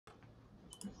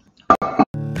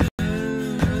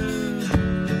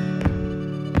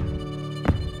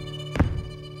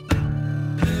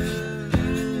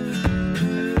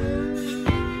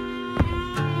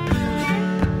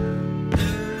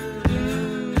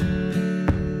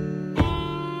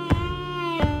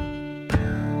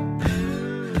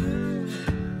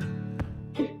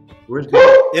Where's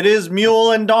the... It is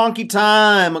mule and donkey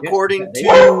time, according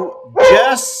to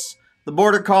Jess, the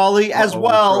border collie, as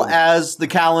well as the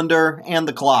calendar and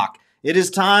the clock. It is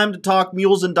time to talk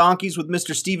mules and donkeys with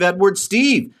Mr. Steve Edwards.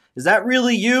 Steve, is that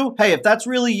really you? Hey, if that's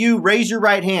really you, raise your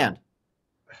right hand.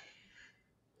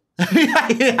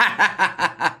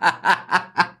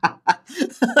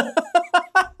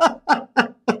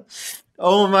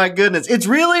 Oh my goodness. It's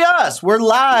really us. We're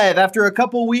live after a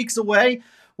couple weeks away.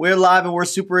 We're live and we're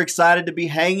super excited to be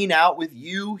hanging out with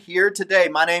you here today.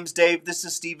 My name's Dave. This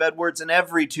is Steve Edwards, and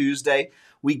every Tuesday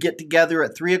we get together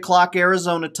at 3 o'clock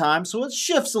Arizona time. So it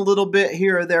shifts a little bit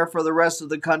here or there for the rest of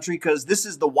the country because this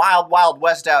is the wild, wild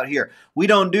west out here. We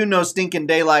don't do no stinking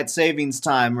daylight savings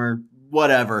time or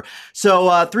whatever.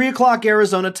 So 3 o'clock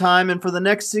Arizona time, and for the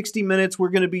next 60 minutes, we're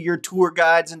going to be your tour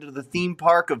guides into the theme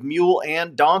park of mule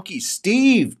and donkey.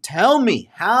 Steve, tell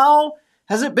me, how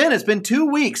has it been? It's been 2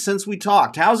 weeks since we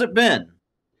talked. How's it been?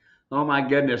 Oh my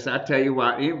goodness, I tell you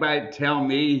what, anybody tell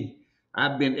me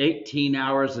I've been 18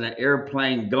 hours in an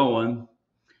airplane going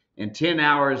and 10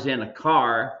 hours in a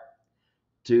car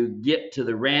to get to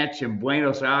the ranch in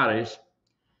Buenos Aires,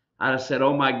 I'd have said,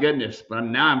 oh my goodness. But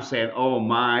now I'm saying, oh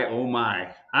my, oh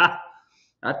my. I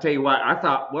tell you what, I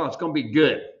thought, well, it's going to be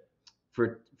good.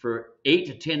 For 8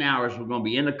 to 10 hours, we're going to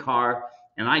be in the car,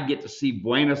 and I get to see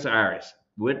Buenos Aires.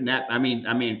 Wouldn't that, I mean,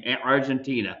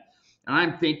 Argentina. And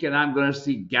I'm thinking I'm going to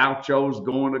see gauchos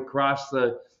going across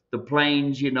the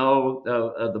plains, you know,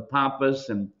 the pampas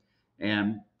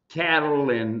and cattle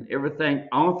and everything.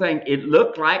 Only thing it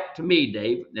looked like to me,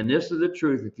 Dave, and this is the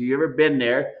truth, if you've ever been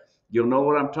there, you'll know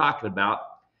what I'm talking about.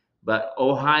 But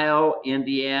Ohio,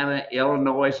 Indiana,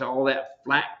 Illinois, all that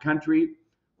flat country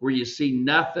where you see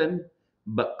nothing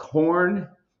but corn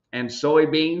and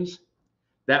soybeans,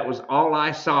 that was all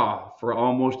I saw for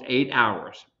almost 8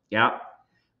 hours,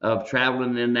 of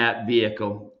traveling in that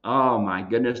vehicle. Oh, my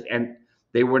goodness. And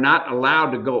they were not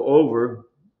allowed to go over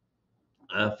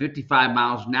 55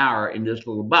 miles an hour in this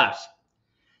little bus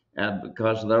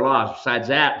because of their laws. Besides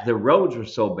that, the roads were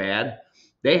so bad.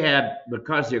 They had,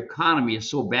 because the economy is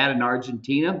so bad in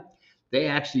Argentina, they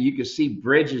actually, you could see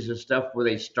bridges and stuff where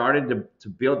they started to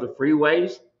build the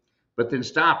freeways, but then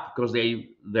stopped because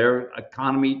their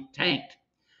economy tanked.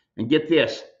 And get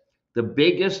this, the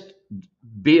biggest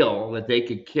bill that they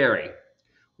could carry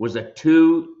was a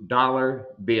 $2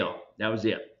 bill. That was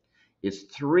it. It's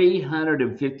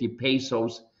 350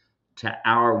 pesos to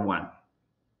our one.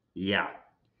 Yeah.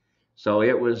 So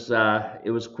it was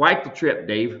quite the trip,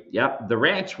 Dave. Yep, the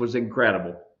ranch was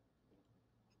incredible.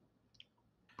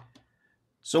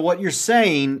 So what you're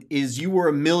saying is you were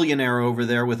a millionaire over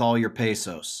there with all your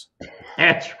pesos.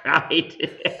 That's right.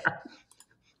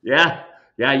 Yeah.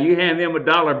 Yeah, you hand them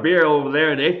 $1 bill over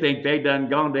there, and they think they done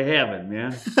gone to heaven,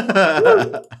 man.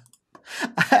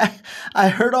 I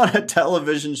heard on a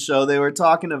television show they were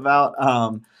talking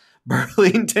about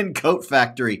Burlington Coat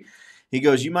Factory. He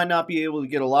goes, you might not be able to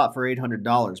get a lot for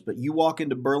 $800, but you walk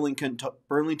into Burlington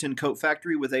Coat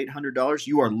Factory with $800,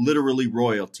 you are literally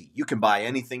royalty. You can buy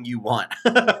anything you want.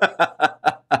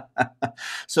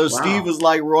 So wow. Steve was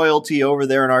like royalty over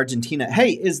there in Argentina.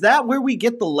 Hey, is that where we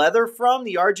get the leather from,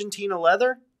 the Argentina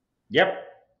leather? Yep,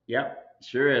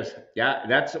 sure is. Yeah,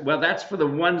 that's for the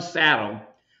one saddle.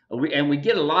 We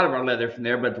get a lot of our leather from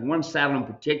there, but the one saddle in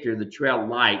particular, the Trail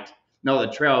Light, the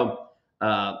Ultralight.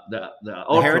 Oh, the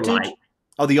ultralight.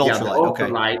 The ultralight. Okay.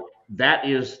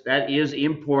 That is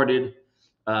imported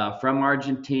from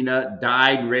Argentina,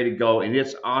 dyed and ready to go, and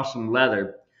it's awesome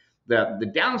leather.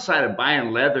 The downside of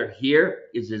buying leather here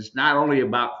is it's not only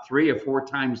about 3 or 4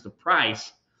 times the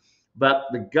price, but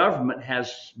the government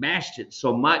has smashed it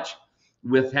so much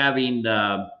with having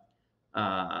all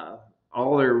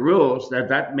their rules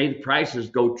that made prices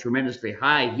go tremendously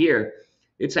high here.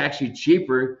 It's actually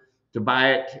cheaper to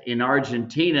buy it in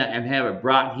Argentina and have it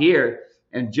brought here,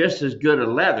 and just as good a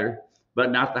leather, but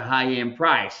not the high-end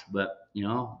price. But,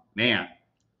 man.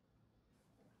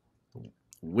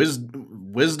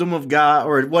 Wisdom of God,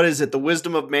 or what is it? The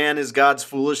wisdom of man is God's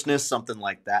foolishness, something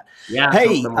like that. Yeah,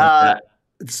 hey, something like that.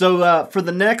 So for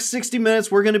the next 60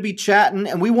 minutes, we're going to be chatting,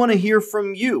 and we want to hear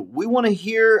from you. We want to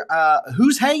hear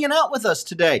who's hanging out with us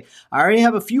today. I already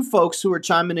have a few folks who are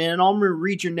chiming in, and I'm going to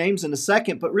read your names in a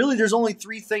second, but really there's only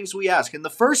 3 things we ask. And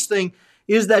the first thing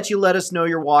is that you let us know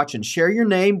you're watching. Share your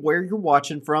name, where you're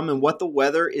watching from, and what the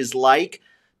weather is like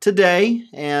today.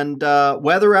 And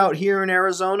weather out here in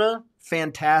Arizona,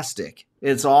 fantastic.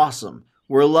 It's awesome.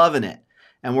 We're loving it.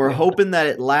 And we're hoping that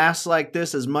it lasts like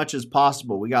this as much as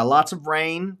possible. We got lots of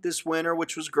rain this winter,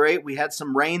 which was great. We had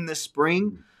some rain this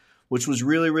spring. which was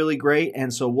really, really great.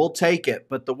 And so we'll take it.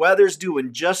 But the weather's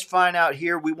doing just fine out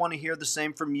here. We want to hear the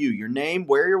same from you. Your name,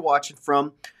 where you're watching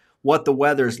from, what the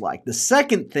weather's like. The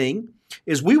second thing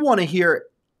is we want to hear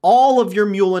all of your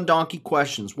mule and donkey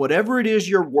questions. Whatever it is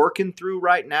you're working through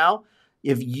right now,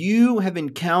 if you have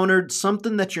encountered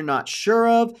something that you're not sure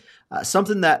of,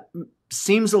 something that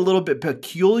seems a little bit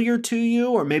peculiar to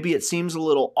you, or maybe it seems a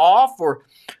little off, or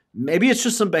maybe it's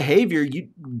just some behavior you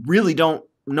really don't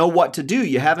know what to do.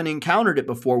 You haven't encountered it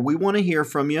before. We want to hear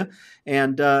from you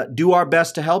and do our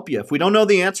best to help you. If we don't know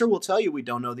the answer, we'll tell you we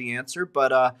don't know the answer,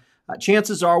 but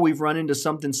chances are we've run into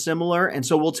something similar, and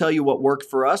so we'll tell you what worked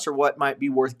for us or what might be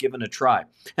worth giving a try.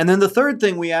 And then the third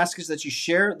thing we ask is that you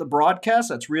share the broadcast.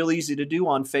 That's real easy to do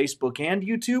on Facebook and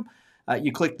YouTube.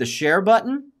 You click the share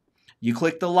button, you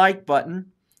click the like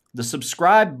button, the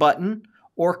subscribe button,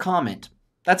 or comment.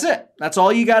 That's it. That's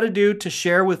all you got to do to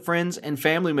share with friends and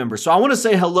family members. So I want to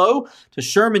say hello to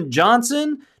Sherman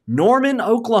Johnson, Norman,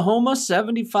 Oklahoma,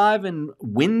 75 and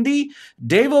windy.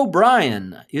 Dave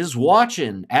O'Brien is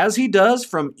watching, as he does,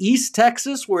 from East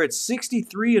Texas, where it's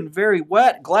 63 and very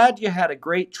wet. Glad you had a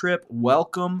great trip.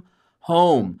 Welcome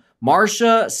home.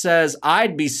 Marcia says,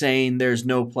 I'd be saying there's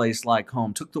no place like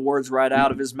home. Took the words right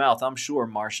out of his mouth, I'm sure,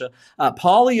 Marcia.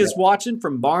 Polly is watching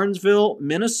from Barnesville,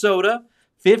 Minnesota.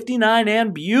 59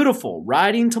 and beautiful.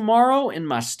 Riding tomorrow in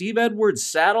my Steve Edwards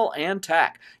saddle and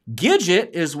tack.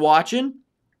 Gidget is watching.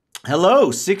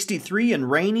 Hello, 63 and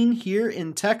raining here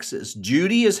in Texas.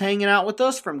 Judy is hanging out with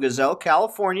us from Gazelle,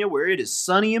 California, where it is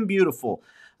sunny and beautiful.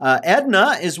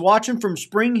 Edna is watching from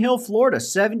Spring Hill, Florida,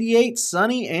 78,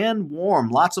 sunny and warm.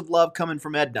 Lots of love coming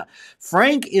from Edna.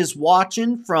 Frank is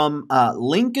watching from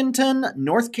Lincolnton,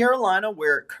 North Carolina,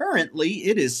 where currently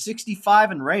it is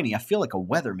 65 and rainy. I feel like a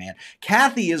weatherman.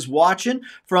 Kathy is watching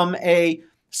from a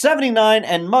 79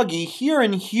 and muggy here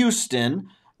in Houston.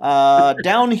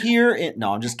 Down here in,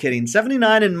 no, I'm just kidding.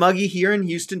 79 and muggy here in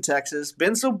Houston, Texas.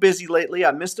 Been so busy lately. I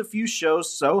missed a few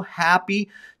shows. So happy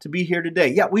to be here today.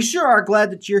 Yeah, we sure are glad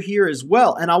that you're here as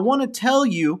well. And I want to tell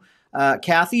you,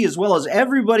 Kathy, as well as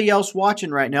everybody else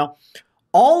watching right now,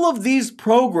 all of these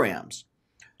programs,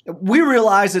 we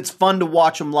realize it's fun to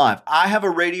watch them live. I have a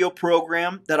radio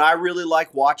program that I really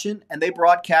like watching, and they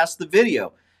broadcast the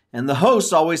video. And the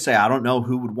hosts always say, I don't know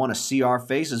who would want to see our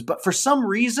faces, but for some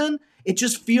reason, it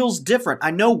just feels different.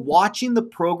 I know watching the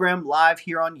program live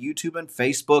here on YouTube and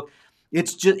Facebook,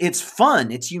 it's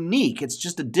fun, it's unique, it's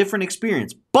just a different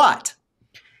experience. But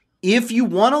if you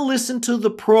want to listen to the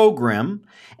program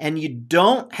and you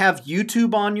don't have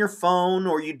YouTube on your phone,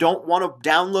 or you don't want to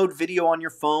download video on your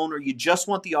phone, or you just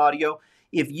want the audio,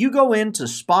 if you go into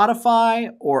Spotify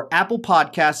or Apple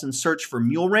Podcasts and search for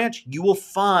Mule Ranch, you will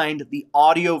find the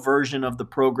audio version of the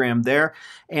program there.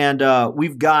 And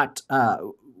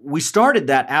we started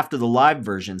that after the live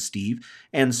version, Steve.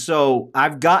 And so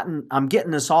I'm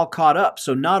getting this all caught up.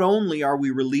 So not only are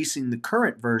we releasing the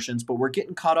current versions, but we're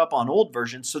getting caught up on old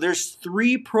versions. So there's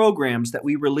 3 programs that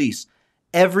we release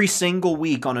every single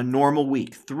week on a normal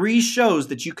week. 3 shows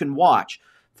that you can watch,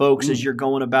 folks, as you're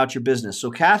going about your business. So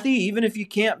Kathy, even if you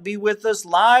can't be with us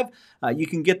live, you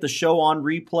can get the show on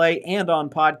replay and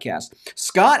on podcast.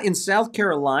 Scott in South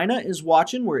Carolina is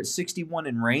watching, where it's 61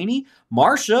 and rainy.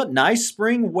 Marcia, nice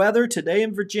spring weather today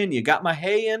in Virginia. Got my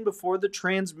hay in before the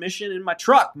transmission in my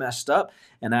truck messed up,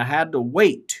 and I had to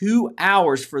wait 2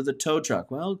 hours for the tow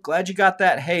truck. Well, glad you got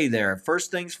that hay there.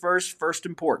 First things first, first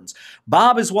importance.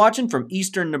 Bob is watching from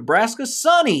eastern Nebraska.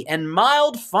 Sunny and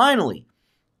mild finally.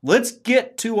 Let's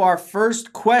get to our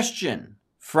first question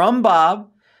from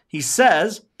Bob. He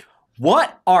says,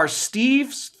 what are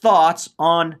Steve's thoughts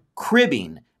on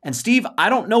cribbing? And Steve, I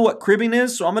don't know what cribbing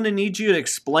is, so I'm going to need you to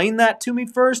explain that to me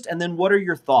first, and then what are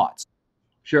your thoughts?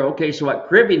 Sure. Okay, so what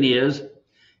cribbing is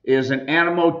an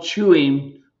animal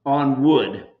chewing on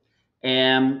wood.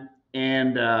 And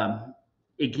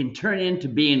it can turn into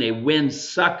being a wind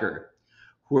sucker,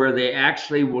 where they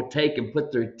actually will take and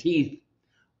put their teeth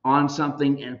on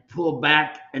something and pull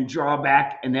back and draw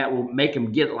back, and that will make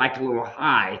them get like a little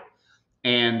high.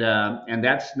 And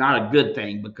that's not a good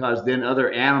thing, because then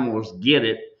other animals get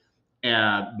it,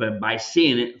 but by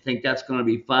seeing it, think that's going to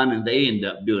be fun, and they end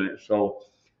up doing it. So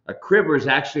a cribber is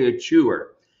actually a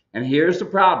chewer. And here's the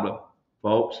problem,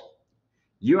 folks.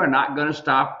 You are not going to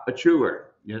stop a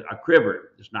chewer, a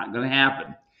cribber. It's not going to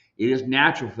happen. It is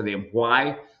natural for them.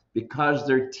 Why? Because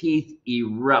their teeth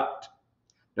erupt.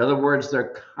 In other words,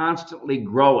 they're constantly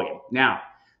growing. Now,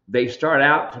 they start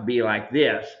out to be like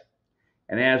this,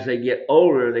 and as they get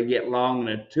older, they get long in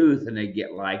the tooth, and they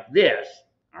get like this,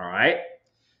 all right?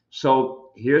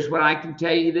 So here's what I can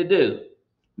tell you to do.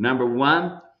 Number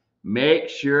 1, Make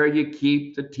sure you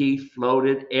keep the teeth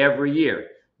floated every year.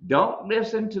 Don't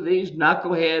listen to these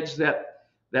knuckleheads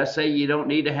that say you don't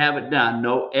need to have it done.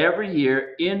 No, every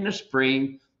year in the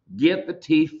spring, get the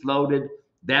teeth floated.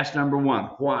 That's number one.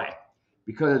 Why?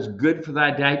 Because it's good for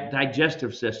the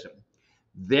digestive system.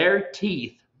 Their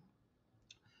teeth,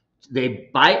 they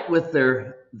bite with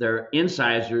their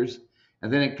incisors,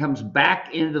 and then it comes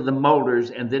back into the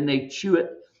molars, and then they chew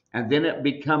it, and then it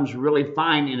becomes really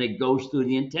fine, and it goes through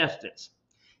the intestines.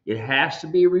 It has to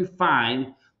be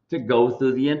refined to go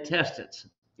through the intestines.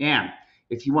 And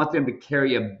if you want them to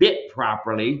carry a bit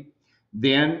properly,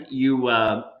 then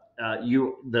the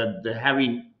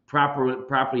having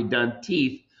properly done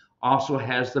teeth also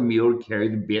has the mule to carry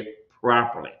the bit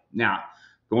properly. Now,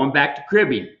 going back to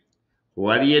cribbing,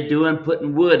 what are you doing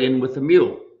putting wood in with the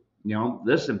mule?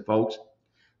 Listen, folks,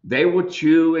 they will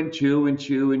chew and chew and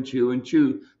chew and chew and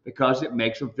chew because it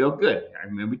makes them feel good. I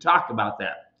remember we talked about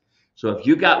that. So if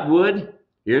you got wood,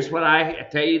 here's what I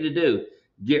tell you to do.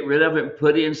 Get rid of it and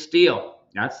put in steel.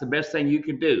 That's the best thing you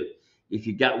can do. If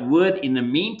you got wood in the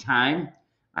meantime,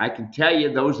 I can tell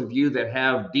you, those of you that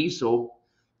have diesels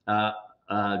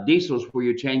where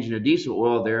you're changing the diesel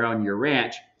oil there on your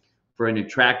ranch for any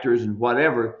tractors and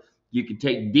whatever, you can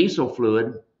take diesel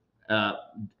fluid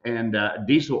and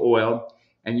diesel oil,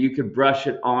 and you could brush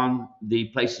it on the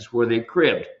places where they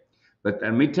cribbed. But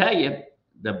let me tell you,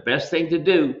 the best thing to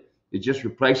do is just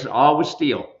replace it all with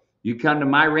steel. You come to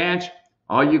my ranch,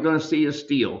 all you're going to see is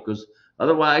steel, because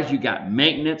otherwise you got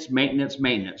maintenance, maintenance,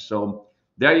 maintenance. So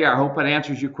there you are. I hope that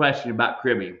answers your question about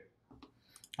cribbing.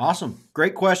 Awesome.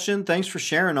 Great question. Thanks for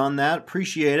sharing on that.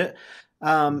 Appreciate it.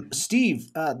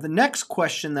 Steve, the next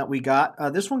question that we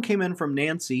got, this one came in from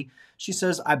Nancy. She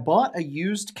says, I bought a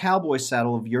used Cowboy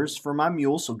saddle of yours for my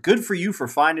mule, so good for you for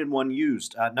finding one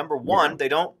used. Number one, they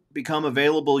don't become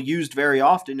available used very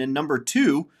often, and number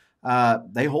two,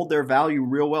 they hold their value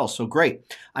real well, so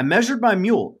great. I measured my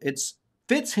mule. It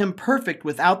fits him perfect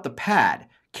without the pad.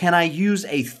 Can I use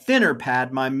a thinner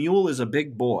pad? My mule is a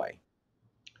big boy.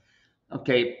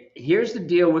 Okay, here's the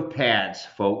deal with pads,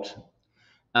 folks.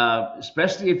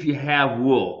 Especially if you have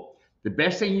wool. The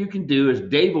best thing you can do is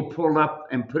Dave will pull it up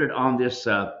and put it on this,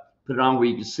 put it on where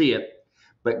you can see it.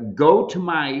 But go to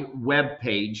my web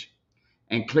page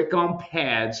and click on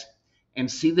pads and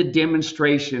see the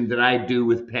demonstration that I do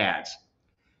with pads.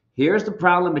 Here's the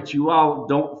problem that you all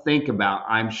don't think about,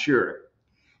 I'm sure,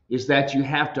 is that you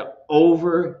have to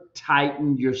over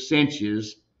tighten your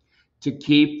cinches to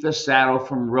keep the saddle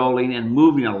from rolling and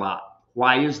moving a lot.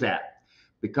 Why is that?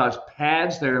 Because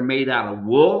pads that are made out of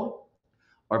wool,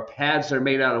 or pads that are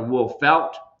made out of wool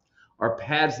felt, or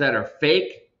pads that are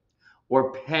fake,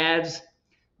 or pads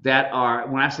that are,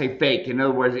 when I say fake, in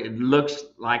other words, it looks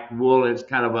like wool. It's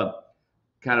kind of a,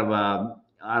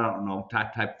 I don't know,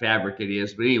 type fabric it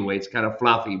is, but anyway, it's kind of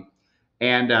fluffy,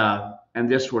 and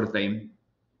this sort of thing,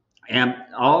 and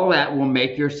all that will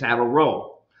make your saddle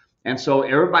roll. And so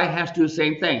everybody has to do the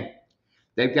same thing.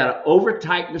 They've got to over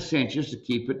tighten the cinches to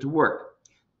keep it to work.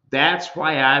 That's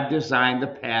why I've designed the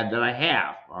pad that I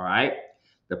have, all right?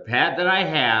 The pad that I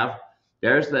have,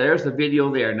 there's the video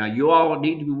there. Now, you all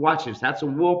need to be watching this. That's a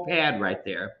wool pad right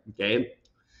there, okay?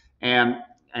 And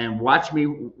watch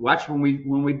when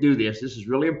we do this. This is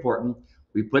really important.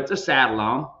 We put the saddle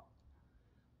on,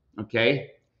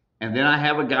 okay? And then I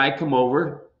have a guy come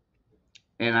over,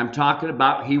 and I'm talking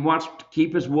about he wants to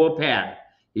keep his wool pad.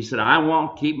 He said, I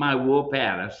want to keep my wool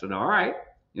pad. I said, all right,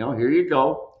 here you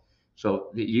go. So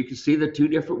you can see the two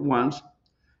different ones,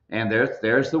 and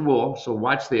there's the wool. So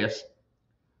watch this.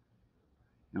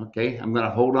 Okay, I'm going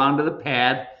to hold on to the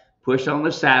pad, push on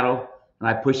the saddle, and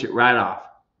I push it right off.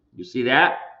 You see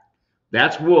that?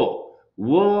 That's wool.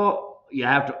 Wool, you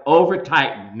have to over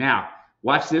tighten. Now,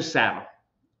 watch this saddle.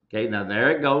 Okay, now there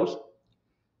it goes.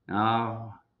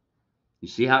 Now, you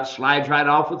see how it slides right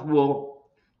off with wool.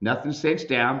 Nothing cinched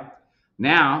down.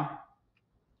 Now,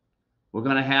 we're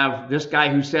going to have this guy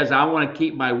who says, I want to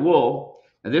keep my wool.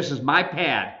 Now, this is my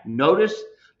pad. Notice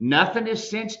nothing is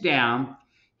cinched down.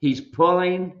 He's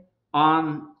pulling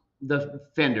on the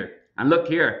fender. And look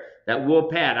here, that wool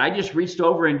pad. I just reached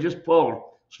over and just pulled,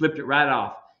 slipped it right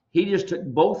off. He just took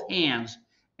both hands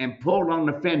and pulled on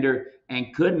the fender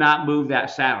and could not move that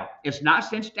saddle. It's not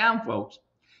cinched down, folks.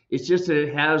 It's just that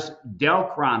it has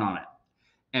Delcron on it.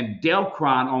 And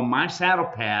Delcron on my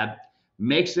saddle pad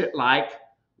makes it like,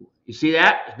 you see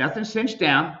that? Nothing cinched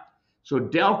down. So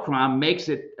Delcron makes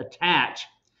it attach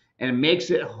and makes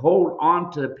it hold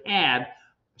on to the pad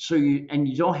so you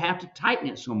don't have to tighten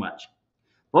it so much.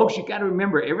 Folks, you got to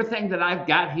remember, everything that I've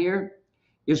got here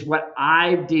is what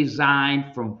I've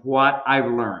designed from what I've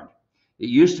learned. It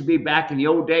used to be back in the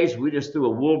old days, we just threw a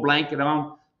wool blanket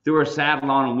on, threw a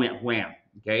saddle on, and went wham.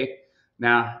 Okay.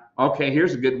 Now, okay,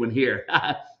 here's a good one here.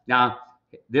 Now,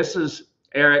 this is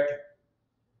Eric,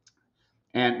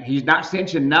 and he's not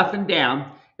cinching nothing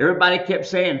down. Everybody kept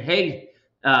saying, hey,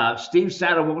 Steve's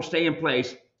saddle won't stay in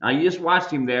place. Now, you just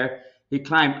watched him there. He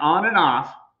climbed on and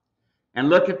off, and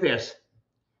look at this.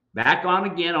 Back on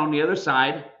again on the other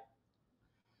side,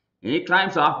 and he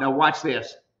climbs off. Now, watch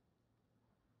this.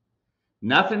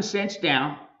 Nothing cinched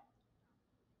down.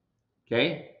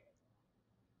 Okay.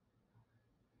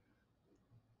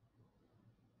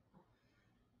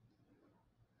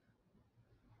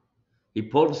 He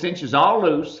pulled the cinches all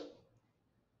loose.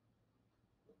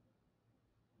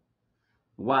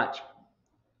 Watch.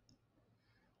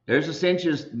 There's the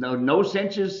cinches. No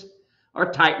cinches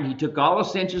are tightened. He took all the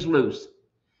cinches loose.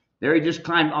 There he just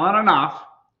climbed on and off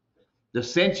the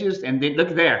cinches, and then look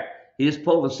there. He just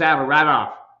pulled the saddle right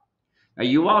off. Now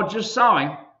you all just saw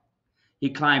him. He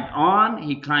climbed on,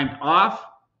 he climbed off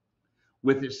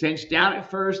with it cinched down at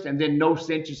first, and then no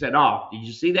cinches at all. Did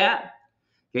you see that?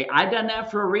 Okay, I done that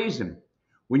for a reason.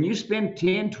 When you spend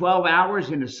 10, 12 hours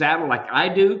in the saddle like I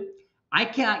do, I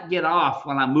can't get off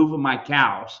when I'm moving my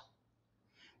cows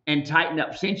and tighten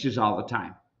up cinches all the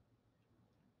time.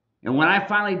 And when I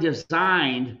finally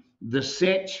designed the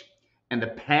cinch and the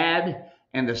pad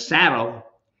and the saddle,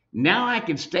 now I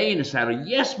can stay in the saddle.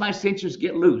 Yes, my cinches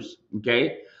get loose,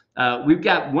 okay? We've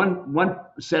got one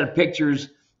set of pictures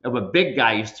of a big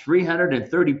guy. He's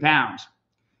 330 pounds.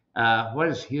 What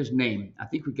is his name? I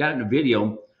think we got it in a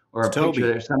video or a picture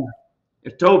there somewhere.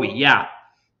 It's Toby, yeah,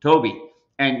 Toby.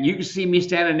 And you can see me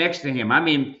standing next to him. I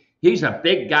mean, he's a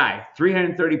big guy,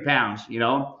 330 pounds, you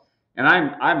know, and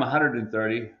I'm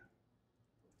 130.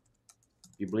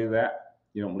 You believe that?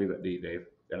 You don't believe that, do you, Dave?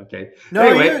 Okay. No,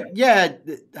 anyway, yeah,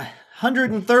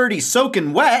 130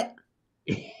 soaking wet.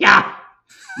 Yeah.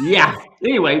 Yeah.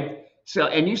 Anyway, so,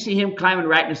 and you see him climbing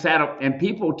right in the saddle, and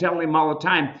people telling him all the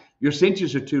time, your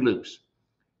cinches are too loose.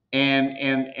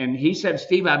 And he said,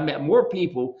 Steve, I've met more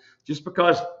people just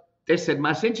because they said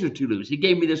my cinches are too loose. He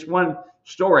gave me this one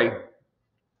story.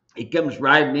 He comes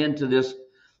riding into this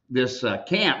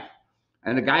camp,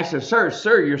 and the guy says,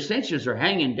 sir, your cinches are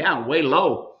hanging down way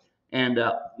low. And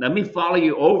let me follow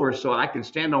you over so I can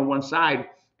stand on one side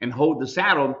and hold the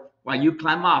saddle while you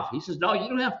climb off. He says, no, you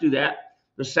don't have to do that.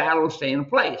 The saddle will stay in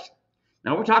place.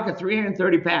 Now we're talking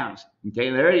 330 pounds. Okay,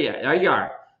 there you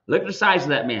are. Look at the size of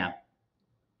that man.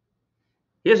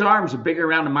 His arms are bigger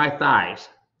around than my thighs.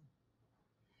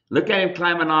 Look at him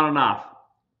climbing on and off.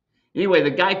 Anyway,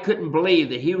 the guy couldn't believe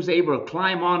that he was able to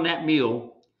climb on that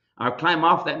mule or climb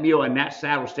off that mule and that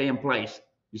saddle stay in place.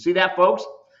 You see that, folks?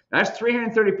 That's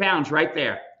 330 pounds right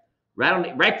there.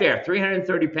 Right there,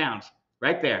 330 pounds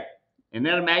right there. Isn't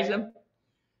that amazing?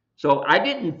 So I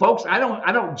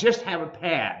don't just have a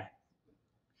pad.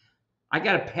 I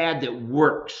got a pad that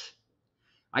works.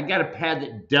 I got a pad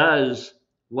that does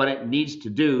what it needs to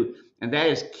do, and that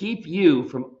is keep you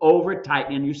from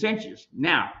over-tightening your cinches.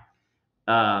 Now,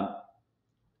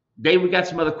 Dave, we got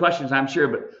some other questions, I'm sure,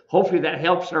 but hopefully that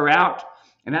helps her out,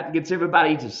 and that gets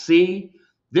everybody to see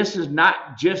this is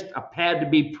not just a pad to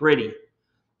be pretty.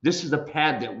 This is a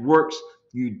pad that works.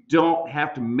 You don't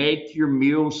have to make your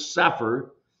mule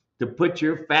suffer to put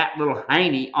your fat little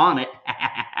hiney on it.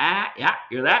 Yeah,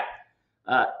 hear that?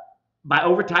 By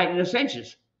over-tightening the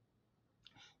cinches.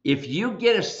 If you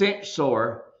get a cinch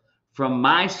sore from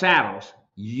my saddles,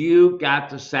 you got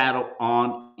the saddle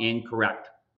on incorrect.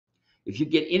 If you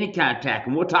get any kind of tack,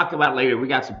 and we'll talk about it later. We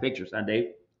got some pictures, huh,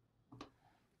 Dave?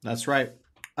 That's right.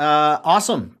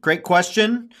 Awesome. Great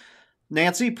question,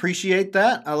 Nancy. Appreciate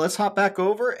that. Let's hop back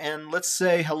over and let's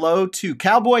say hello to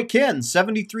Cowboy Ken,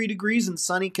 73 degrees in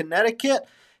sunny Connecticut.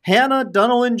 Hannah,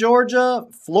 Dunellen, Georgia.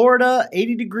 Florida,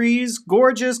 80 degrees.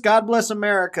 Gorgeous. God bless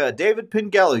America. David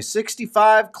Pingelli,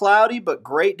 65, cloudy, but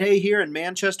great day here in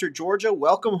Manchester, Georgia.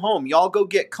 Welcome home. Y'all go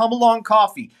get Come Along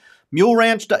Coffee. Mule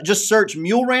Ranch, just search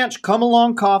Mule Ranch Come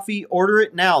Along Coffee. Order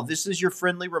it now. This is your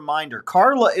friendly reminder.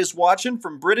 Carla is watching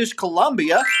from British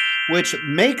Columbia, which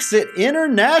makes it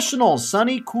international.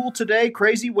 Sunny, cool today,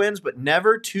 crazy winds, but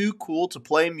never too cool to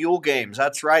play mule games.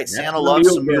 That's right. Santa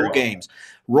loves some mule games.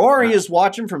 Rory is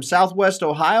watching from Southwest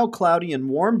Ohio, cloudy and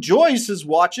warm. Joyce is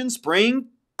watching. Spring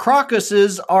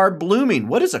crocuses are blooming.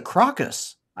 What is a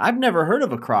crocus? I've never heard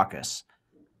of a crocus.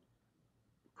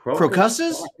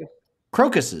 Crocuses?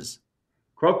 Crocuses.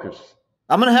 Crocus.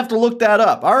 I'm going to have to look that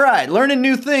up. All right, learning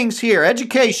new things here.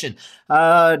 Education.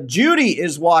 Judy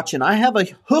is watching. I have a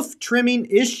hoof trimming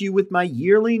issue with my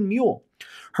yearling mule.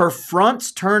 Her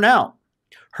fronts turn out.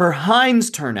 Her hinds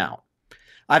turn out.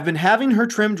 I've been having her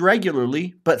trimmed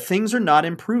regularly, but things are not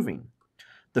improving.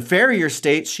 The farrier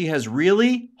states she has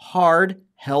really hard,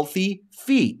 healthy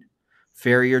feet.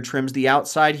 Farrier trims the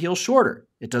outside heel shorter.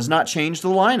 It does not change the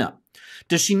lineup.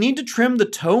 Does she need to trim the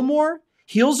toe more?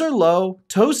 Heels are low,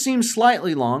 toes seem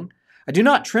slightly long. I do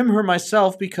not trim her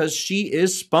myself because she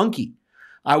is spunky.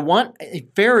 I want a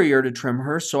farrier to trim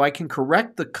her so I can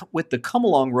correct with the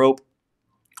come-along rope.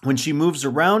 When she moves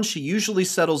around, she usually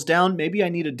settles down. Maybe I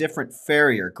need a different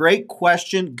farrier. Great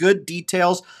question, good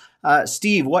details.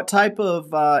 Steve, what type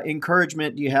of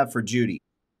encouragement do you have for Judy?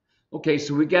 Okay,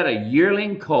 so we got a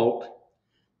yearling colt,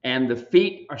 and the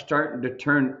feet are starting to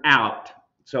turn out.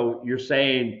 So you're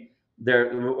saying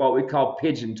they're what we call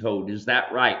pigeon-toed. Is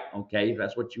that right? Okay,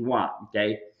 that's what you want.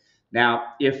 Okay.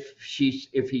 Now, if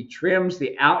he trims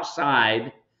the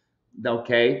outside,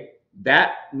 okay,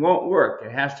 that won't work.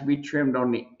 It has to be trimmed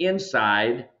on the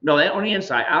inside. No, on the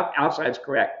inside. Outside's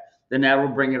correct. Then that will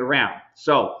bring it around.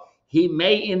 So he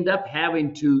may end up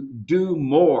having to do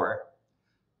more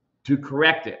to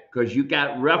correct it, because you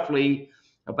got roughly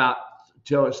about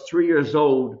till it's 3 years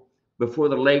old before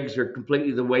the legs are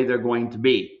completely the way they're going to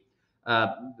be. Uh,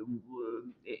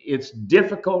 it's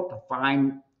difficult to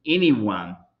find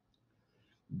anyone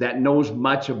that knows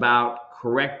much about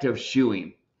corrective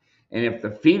shoeing. And if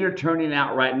the feet are turning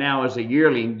out right now as a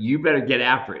yearling, you better get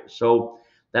after it. So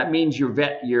that means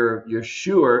your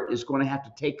shoer is going to have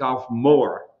to take off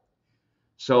more.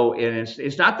 So and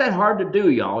it's not that hard to do,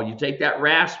 y'all. You take that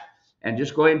rasp and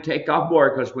just go ahead and take off more,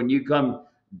 because when you come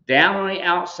down on the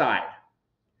outside,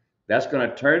 that's going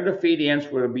to turn the feet in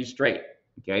so it'll be straight.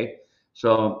 Okay,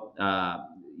 so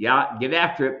yeah, get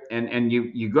after it, and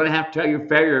you're going to have to tell your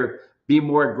farrier be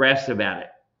more aggressive at it.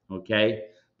 Okay,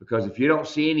 because if you don't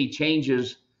see any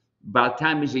changes by the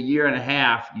time he's a year and a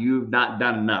half, you've not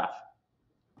done enough.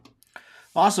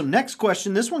 Awesome. Next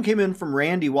question. This one came in from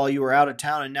Randy while you were out of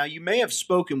town, and now you may have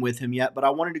spoken with him yet, but I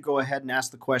wanted to go ahead and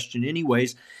ask the question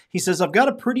anyways. He says, I've got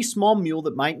a pretty small mule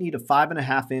that might need a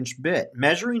 5.5-inch bit.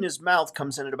 Measuring his mouth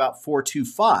comes in at about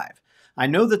 4.25. I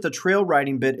know that the trail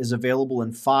riding bit is available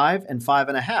in 5 and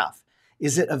 5.5.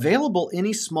 Is it available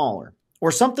any smaller?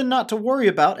 Or something not to worry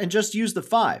about and just use the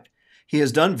 5? He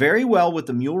has done very well with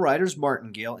the Mule Riders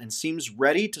Martingale and seems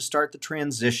ready to start the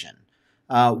transition.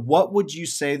 What would you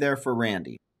say there for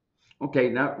Randy? Okay,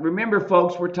 now remember,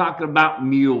 folks, we're talking about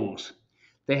mules.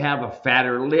 They have a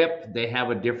fatter lip. They have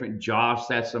a different jaw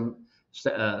system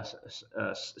and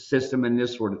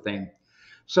this sort of thing.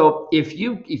 So if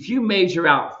you measure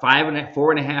out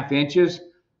 4.5 inches,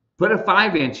 put a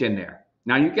 5-inch in there.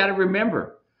 Now you got to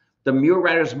remember, the Mule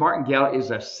Riders Martingale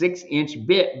is a 6-inch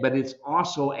bit, but it's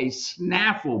also a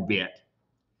snaffle bit.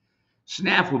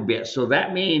 So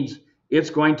that means it's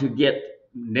going to get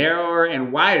narrower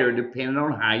and wider depending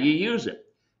on how you use it.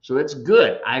 So it's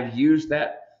good. I've used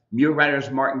that Mule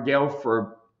Riders Martingale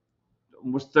for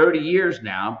almost 30 years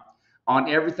now on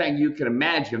everything you can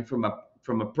imagine, from a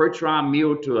percheron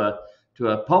mule to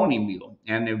a pony mule,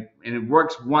 and it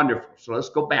works wonderful. So let's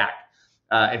go back.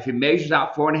 If it measures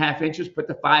out 4.5 inches, put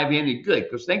the 5 in, you're good.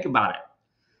 Because think about it,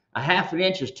 a 1/2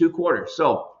 inch is 2/4.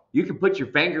 So you can put your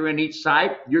finger in each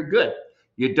side, you're good.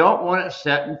 You don't want it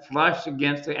setting flush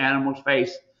against the animal's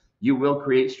face. You will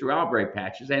create strawberry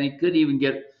patches, and it could even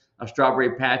get a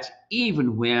strawberry patch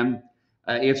even when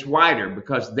it's wider,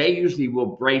 because they usually will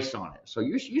brace on it. So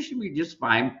you should be just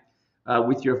fine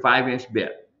with your 5-inch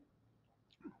bit.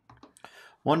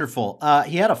 Wonderful.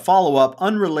 He had a follow-up,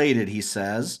 unrelated, he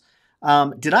says.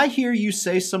 Did I hear you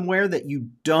say somewhere that you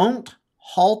don't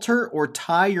halter or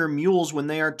tie your mules when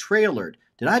they are trailered?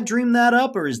 Did I dream that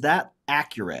up, or is that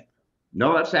accurate?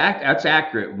 No, that's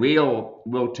accurate.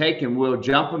 We'll take and we'll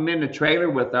jump them in the trailer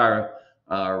with our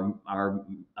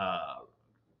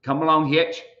come along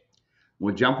hitch.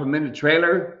 We'll jump them in the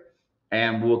trailer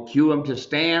and we'll cue them to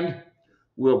stand.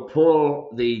 We'll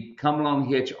pull the come along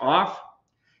hitch off,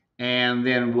 and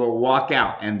then we'll walk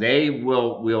out. And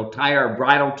we'll tie our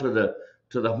bridle to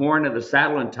the horn of the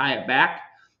saddle and tie it back.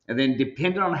 And then,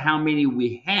 depending on how many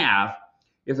we have,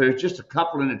 if there's just a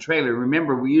couple in the trailer,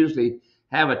 remember we usually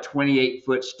have a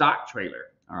 28-foot stock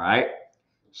trailer. All right.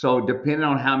 So depending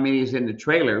on how many is in the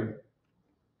trailer,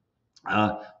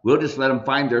 we'll just let them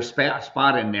find their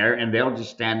spot in there, and they'll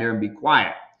just stand there and be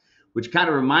quiet. Which kind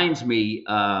of reminds me,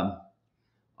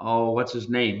 what's his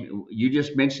name? You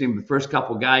just mentioned him, the first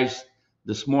couple guys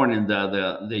this morning,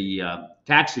 the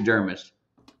taxidermist.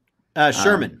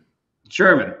 Sherman.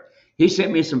 Sherman. He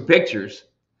sent me some pictures.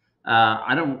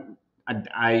 I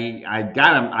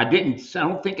got them. I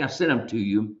don't think I sent them to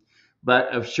you, but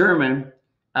of Sherman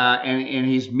and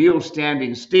his mule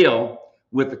standing still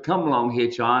with the come along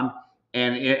hitch on,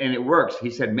 and it works. He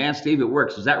said, "Man, Steve, it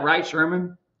works." Is that right,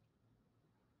 Sherman?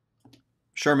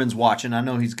 Sherman's watching. I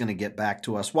know he's going to get back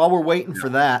to us. While we're waiting for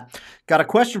that, got a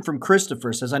question from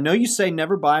Christopher. Says, I know you say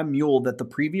never buy a mule that the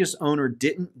previous owner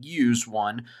didn't use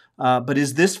one, but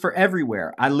is this for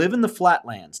everywhere? I live in the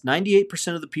flatlands.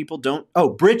 98% of the people don't.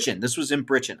 Oh, Britchen. This was in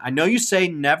Britchen. I know you say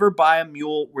never buy a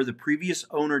mule where the previous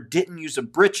owner didn't use a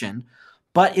Britchen,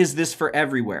 but is this for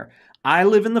everywhere? I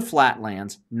live in the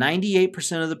flatlands.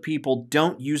 98% of the people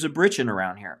don't use a Britchen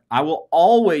around here. I will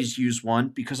always use one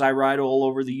because I ride all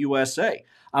over the USA.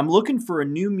 I'm looking for a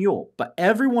new mule, but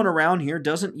everyone around here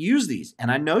doesn't use these.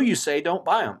 And I know you say don't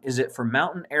buy them. Is it for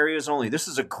mountain areas only? This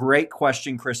is a great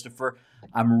question, Christopher.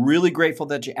 I'm really grateful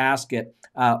that you asked it,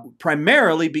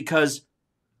 primarily because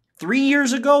 3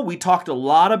 years ago, we talked a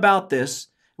lot about this.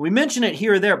 We mention it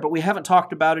here or there, but we haven't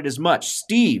talked about it as much.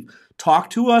 Steve, talk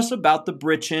to us about the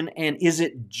Britchen, and is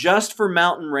it just for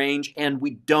mountain range and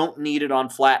we don't need it on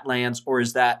flatlands, or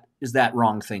is that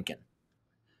wrong thinking?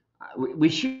 We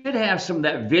should have some of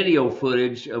that video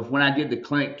footage of when I did the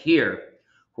clinic here,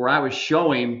 where I was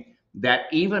showing that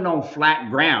even on flat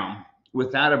ground,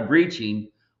 without a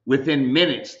breeching, within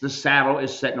minutes, the saddle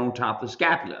is sitting on top of the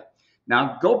scapula.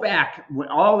 Now, go back, when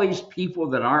all these people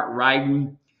that aren't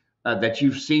riding, that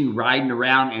you've seen riding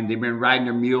around and they've been riding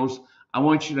their mules, I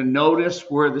want you to notice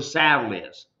where the saddle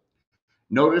is.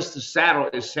 Notice the saddle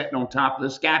is sitting on top of the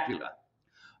scapula.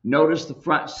 Notice the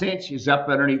front cinch is up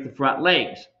underneath the front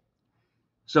legs.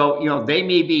 So, they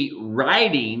may be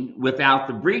riding without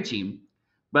the breeching,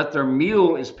 but their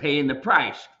mule is paying the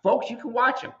price. Folks, you can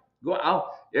watch them. Go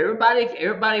out.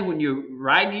 Everybody, when you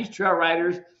ride these trail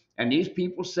riders and these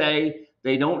people say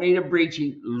they don't need a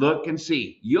breeching, look and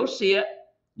see. You'll see it.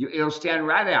 It'll stand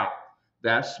right out.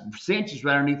 That cinch is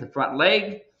right underneath the front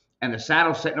leg, and the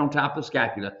saddle sitting on top of the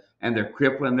scapula, and they're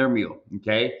crippling their mule.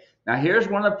 Okay? Now, here's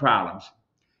one of the problems.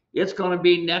 It's going to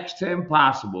be next to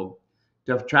impossible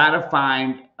to try to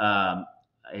find a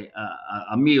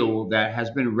mule that has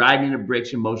been riding a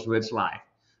Britchen most of its life.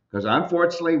 Because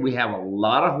unfortunately, we have a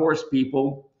lot of horse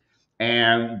people,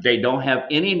 and they don't have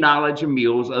any knowledge of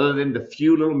mules other than the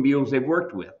few little mules they've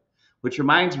worked with. Which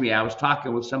reminds me, I was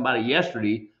talking with somebody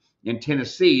yesterday in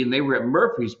Tennessee, and they were at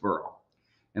Murfreesboro.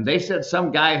 And they said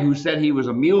some guy who said he was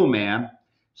a mule man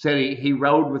said he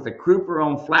rode with a crupper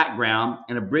on flat ground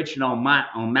and a Britchen on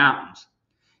mountains.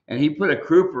 And he put a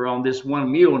crupper on this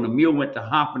one mule, and the mule went to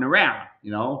hopping around,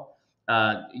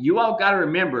 You all got to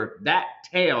remember that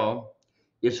tail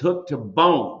is hooked to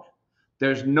bone.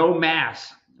 There's no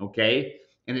mass, okay?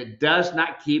 And it does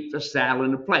not keep the saddle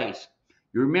into place.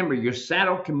 You remember, your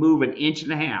saddle can move 1.5 inches,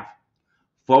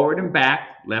 forward and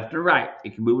back, left and right.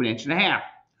 It can move 1.5 inches.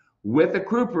 With a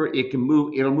crupper,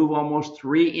 it'll move almost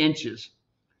 3 inches.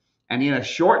 And in a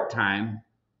short time,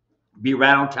 be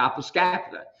right on top of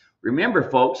scapula. Remember,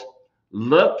 folks,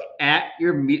 look at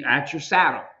your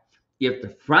saddle. If the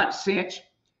front cinch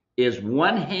is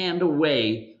 1 hand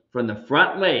away from the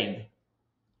front leg,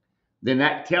 then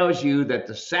that tells you that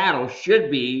the saddle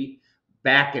should be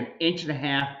back 1.5 inches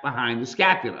behind the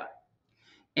scapula.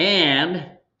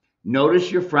 And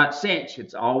notice your front cinch.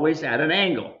 It's always at an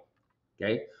angle.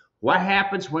 Okay? What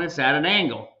happens when it's at an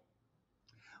angle?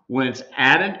 When it's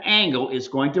at an angle, it's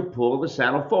going to pull the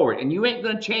saddle forward. And you ain't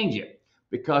going to change it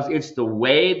because it's the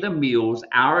way the mule's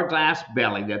hourglass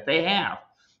belly that they have.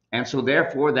 And so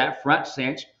therefore, that front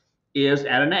cinch is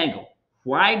at an angle.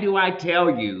 Why do I tell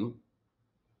you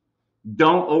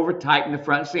don't over tighten the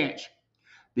front cinch?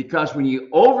 Because when you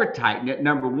over tighten it,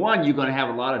 number one, you're going to have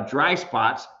a lot of dry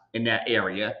spots in that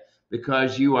area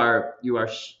because you are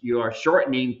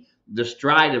shortening the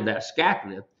stride of that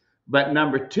scapula. But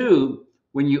number two,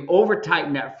 when you over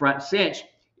tighten that front cinch,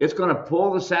 it's going to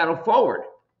pull the saddle forward.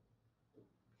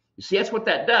 You see, that's what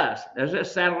that does. There's a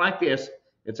saddle like this.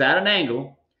 It's at an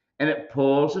angle, and it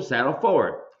pulls the saddle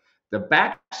forward. The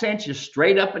back cinch is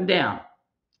straight up and down.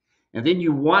 And then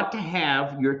you want to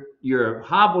have your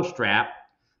hobble strap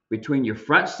between your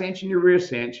front cinch and your rear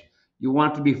cinch. You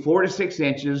want it to be 4 to 6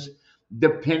 inches,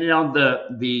 depending on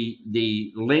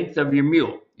the length of your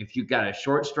mule. If you've got a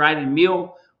short strided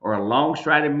mule or a long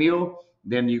strided mule,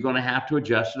 then you're going to have to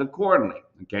adjust it accordingly.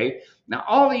 Okay. Now,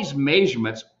 all these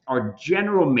measurements are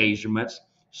general measurements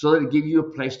so that it give you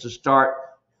a place to start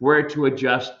where to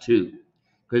adjust to,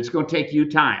 because it's going to take you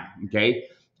time. Okay.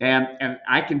 And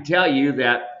I can tell you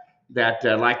that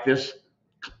like this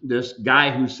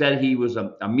guy who said he was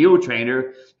a mule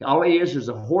trainer, all he is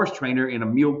a horse trainer in a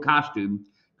mule costume,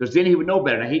 because then he would know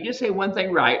better. Now, he did say one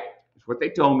thing right. It's what they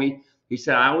told me. He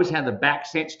said, I always have the back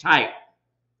cinch tight,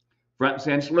 front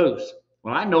cinch loose.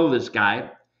 Well, I know this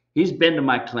guy. He's been to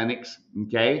my clinics,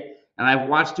 okay? and I've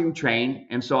watched him train,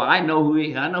 and so I know who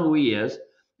he is,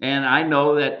 and I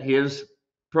know that his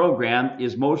program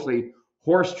is mostly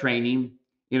horse training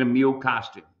in a mule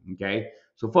costume. Okay,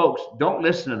 so folks, don't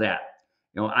listen to that.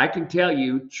 I can tell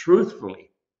you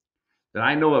truthfully that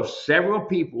I know of several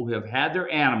people who have had their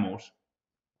animals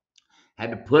had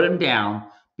to put them down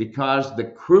because the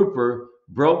crupper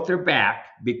broke their back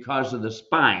because of the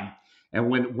spine. And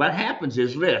what happens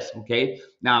is this, okay?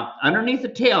 Now, underneath the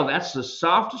tail, that's the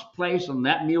softest place on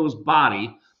that mule's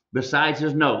body besides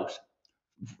his nose.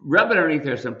 Rub it underneath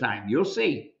there sometime. You'll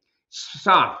see.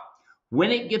 Soft. When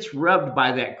it gets rubbed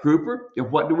by that crupper, then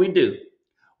what do?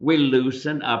 We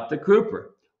loosen up the crupper.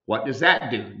 What does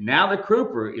that do? Now the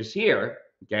crupper is here,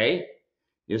 okay?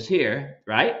 Is here,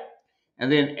 right?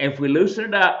 And then if we loosen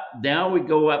it up, now we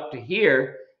go up to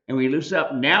here and we loosen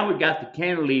up. Now we got the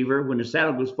cantilever when the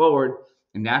saddle goes forward,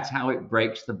 and that's how it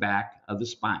breaks the back of the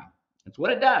spine. That's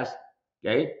what it does.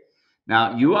 Okay.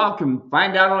 Now you all can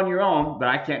find out on your own, but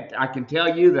I can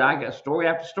tell you that I got story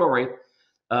after story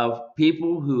of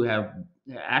people who have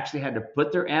actually had to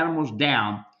put their animals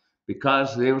down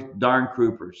because they were darn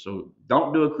croupers. So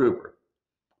don't do a crupper.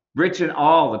 Britchen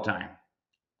all the time.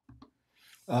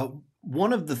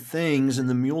 One of the things in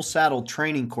the mule saddle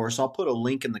training course, I'll put a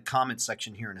link in the comment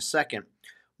section here in a second.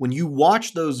 When you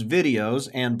watch those videos,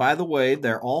 and by the way,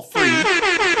 they're all free.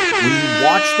 When you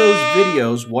watch those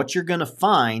videos, what you're going to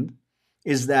find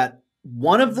is that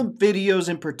one of the videos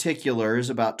in particular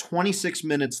is about 26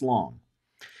 minutes long.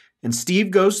 And Steve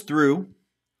goes through,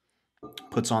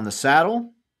 puts on the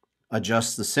saddle,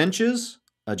 adjusts the cinches,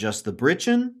 adjusts the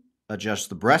Britchen, adjusts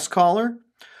the breast collar,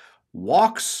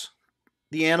 walks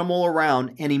the animal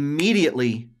around, and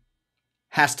immediately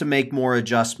has to make more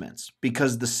adjustments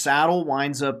because the saddle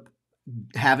winds up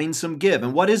having some give.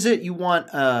 And what is it? You want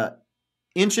 1.5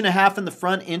 inches in the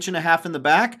front, 1.5 inches in the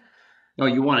back? No,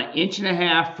 you want 1.5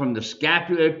 inches from the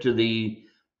scapula to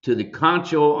the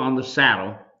concho on the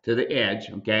saddle to the edge,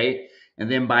 okay?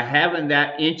 And then by having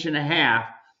that 1.5 inches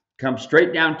come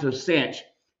straight down to the cinch,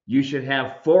 you should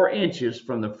have 4 inches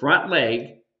from the front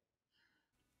leg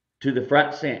to the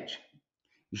front cinch.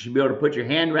 You should be able to put your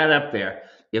hand right up there.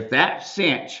 If that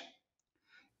cinch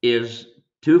is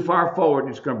too far forward,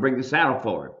 it's going to bring the saddle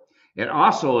forward. And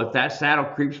also, if that saddle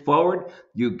creeps forward,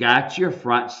 you got your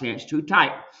front cinch too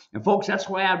tight. And folks, that's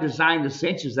why I've designed the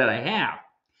cinches that I have.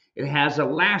 It has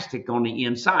elastic on the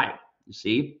inside, you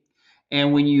see?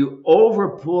 And when you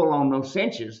over pull on those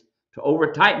cinches to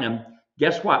over tighten them,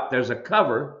 guess what? There's a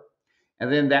cover,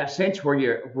 and then that cinch where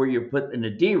you're put in the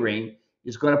D-ring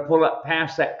is going to pull up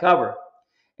past that cover.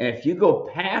 And if you go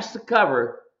past the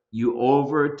cover, you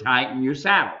over tighten your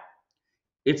saddle.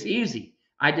 It's easy.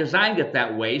 I designed it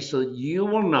that way so that you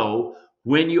will know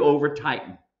when you over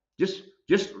tighten. Just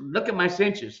look at my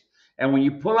cinches. And when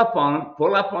you pull up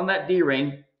on that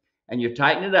D-ring and you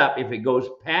tighten it up, if it goes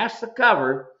past the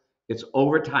cover, it's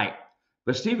over tight.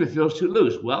 But Steve, it feels too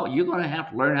loose. Well, you're going to have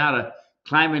to learn how to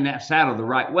climb in that saddle the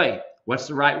right way. What's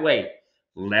the right way?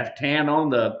 Left hand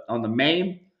on the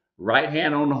mane, right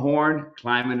hand on the horn,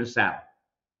 climb in the saddle.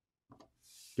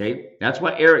 Okay, that's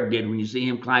what Eric did when you see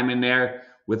him climb in there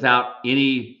without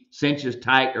any cinches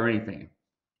tight or anything.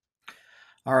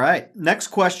 All right, next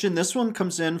question. This one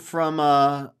comes in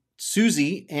from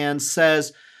Susie and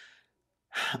says,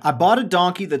 I bought a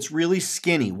donkey that's really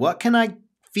skinny. What can I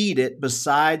feed it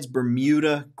besides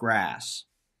Bermuda grass?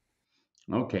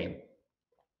 Okay.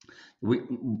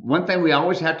 One thing we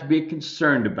always have to be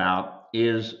concerned about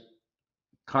is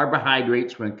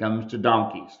carbohydrates when it comes to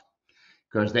donkeys,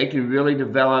 because they can really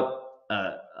develop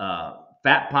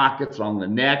fat pockets on the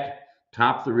neck,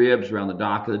 top of the ribs, around the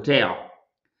dock of the tail.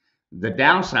 The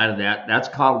downside of that's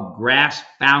called grass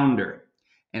founder,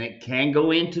 and it can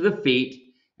go into the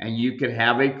feet, and you can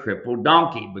have a crippled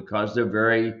donkey because they're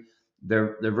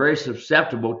very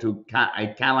susceptible to kind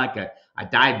of like a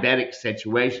diabetic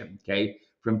situation, okay,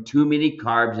 from too many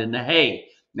carbs in the hay.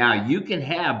 Now you can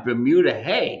have Bermuda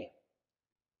hay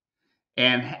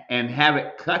and have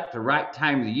it cut the right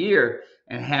time of the year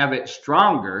and have it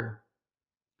stronger.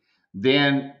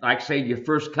 Then, like say, your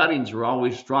first cuttings are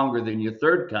always stronger than your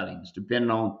third cuttings,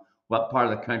 depending on what part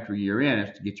of the country you're in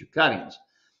as to get your cuttings.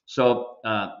 So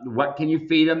what can you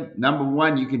feed them? Number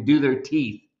one, you can do their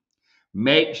teeth.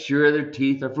 Make sure their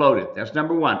teeth are floated. That's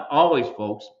number one. Always,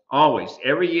 folks, always.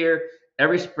 Every year,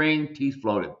 every spring, teeth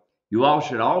floated. You all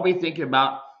should all be thinking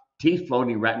about teeth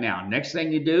floating right now. Next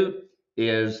thing you do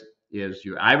is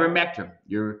your ivermectin,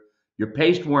 your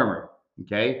paste wormer,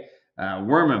 okay?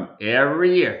 Worm them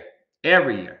every year,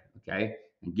 okay?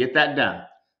 And get that done.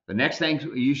 The next thing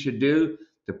you should do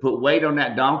to put weight on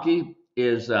that donkey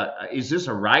is this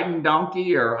a riding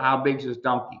donkey or how big is this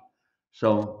donkey?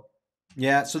 So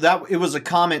Yeah, so that it was a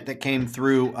comment that came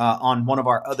through on one of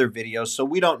our other videos. So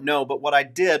we don't know, but what I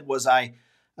did was I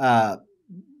uh,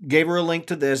 gave her a link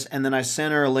to this, and then I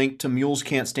sent her a link to Mules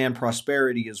Can't Stand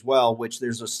Prosperity as well, which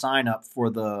there's a sign up for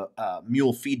the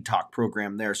Mule Feed Talk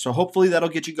program there. So hopefully that'll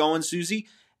get you going, Susie.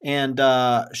 And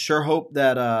sure hope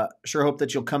that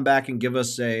you'll come back and give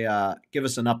us an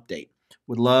update.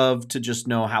 Would love to just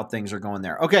know how things are going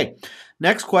there. Okay,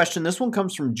 next question. This one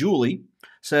comes from Julie.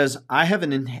 Says, I have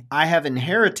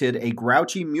inherited a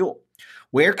grouchy mule.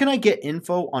 Where can I get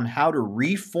info on how to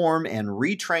reform and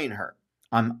retrain her?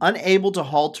 I'm unable to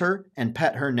halter and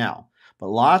pet her now, but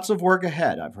lots of work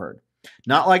ahead, I've heard.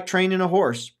 Not like training a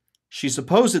horse. She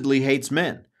supposedly hates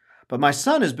men, but my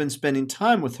son has been spending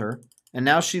time with her, and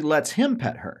now she lets him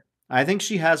pet her. I think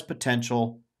she has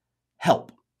potential.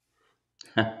 Help.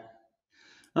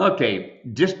 okay,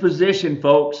 disposition,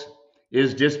 folks,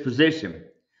 is disposition.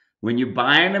 When you're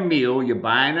buying a mule, you're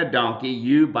buying a donkey,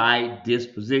 you buy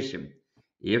disposition.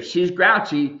 If she's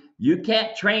grouchy, you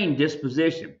can't train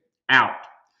disposition out.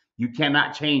 You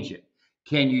cannot change it.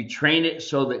 Can you train it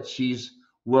so that she's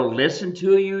will listen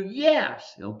to you?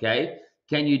 Yes. Okay.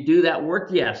 Can you do that work?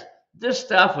 Yes. This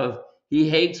stuff of he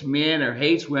hates men or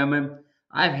hates women,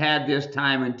 I've had this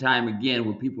time and time again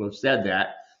where people have said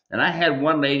that. And I had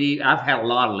one lady, I've had a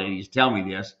lot of ladies tell me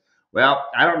this. Well,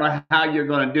 I don't know how you're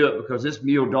going to do it because this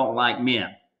mule don't like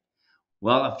men.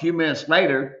 Well, a few minutes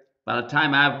later, by the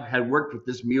time I had worked with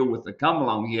this mule with the come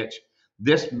along hitch,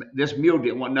 this mule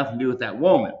didn't want nothing to do with that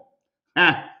woman.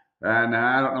 And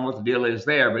I don't know what the deal is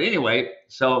there, but anyway,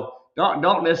 so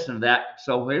don't listen to that.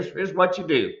 So here's what you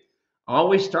do.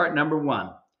 Always start number one.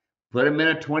 Put them in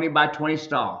a 20 by 20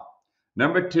 stall.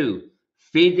 Number two,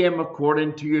 feed them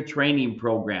according to your training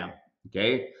program.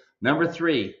 Okay. Number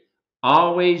three,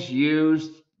 always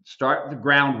start the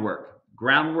groundwork.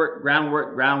 Groundwork.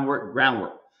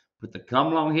 Put the come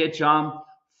along hitch on,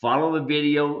 follow the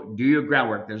video, do your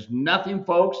groundwork. There's nothing,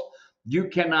 folks, you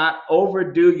cannot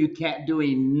overdo, you can't do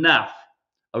enough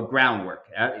of groundwork.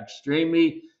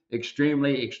 Extremely,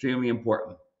 extremely, extremely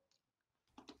important.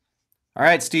 All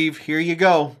right, Steve, here you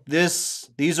go.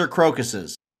 These are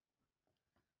crocuses.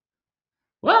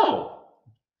 Whoa,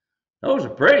 those are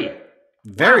pretty.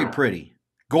 Very pretty.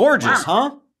 Gorgeous,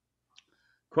 huh?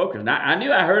 Crocus. Now, I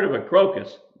knew I heard of a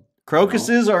crocus.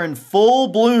 Crocuses are in full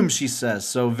bloom, she says.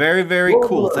 So very, very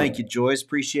cool. Thank you, Joyce.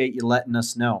 Appreciate you letting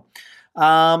us know.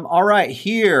 All right,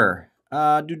 here.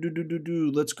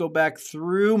 Let's go back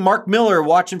through. Mark Miller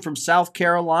watching from South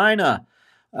Carolina.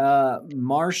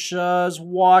 Marsha's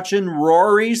watching.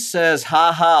 Rory says,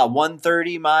 haha,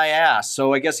 130 my ass.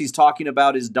 So I guess he's talking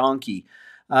about his donkey.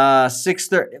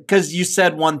 630, because you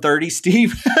said 130,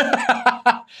 Steve.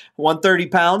 130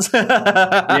 pounds.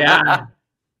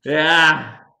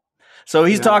 Yeah. So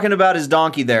he's talking about his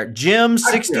donkey there. Jim,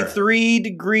 63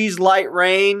 degrees light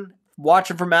rain,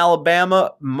 watching from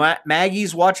Alabama.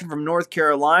 Maggie's watching from North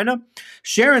Carolina.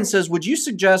 Sharon says, would you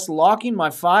suggest locking my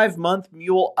 5-month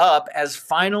mule up as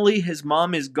finally his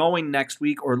mom is going next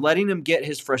week, or letting him get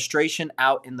his frustration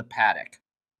out in the paddock?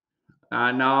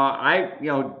 No, I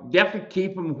definitely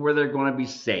keep them where they're going to be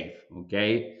safe.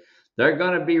 Okay, they're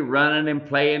going to be running and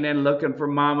playing and looking for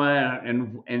mama,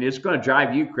 and it's going to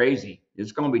drive you crazy.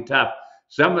 It's going to be tough.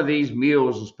 Some of these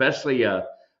mules, especially a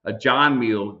John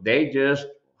mule, they just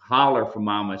holler for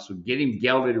mama. So get him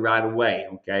gelded right away.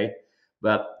 Okay,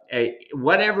 but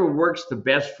whatever works the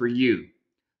best for you.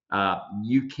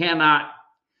 You cannot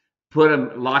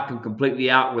lock them completely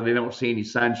out where they don't see any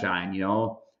sunshine.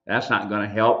 That's not going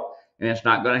to help. And it's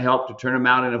not going to help to turn them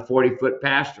out in a 40-foot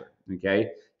pasture,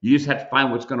 okay? You just have to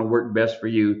find what's going to work best for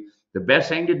you. The best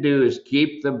thing to do is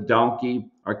keep the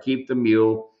donkey or keep the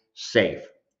mule safe.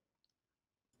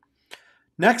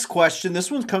 Next question. This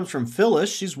one comes from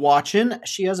Phyllis. She's watching.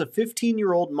 She has a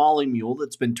 15-year-old Molly mule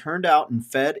that's been turned out and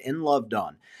fed and loved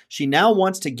on. She now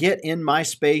wants to get in my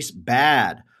space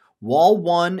bad. Wall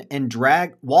one and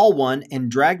drag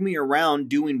me around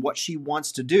doing what she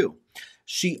wants to do.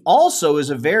 She also is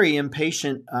a very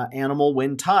impatient animal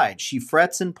when tied. She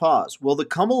frets and paws. Will the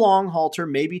come-along halter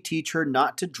maybe teach her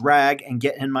not to drag and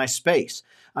get in my space?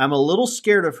 I'm a little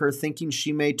scared of her, thinking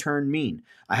she may turn mean.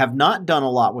 I have not done a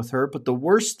lot with her, but the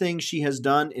worst thing she has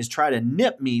done is try to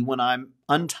nip me when I'm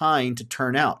untying to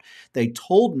turn out. They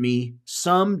told me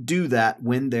some do that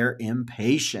when they're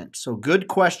impatient. So good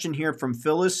question here from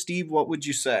Phyllis. Steve, what would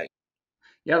you say?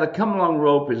 Yeah, the come-along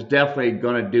rope is definitely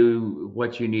going to do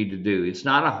what you need to do. It's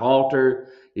not a halter.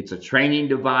 It's a training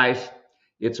device.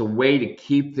 It's a way to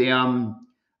keep them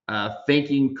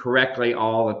thinking correctly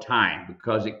all the time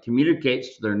because it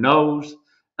communicates to their nose,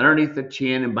 underneath the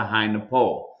chin, and behind the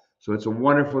pole. So it's a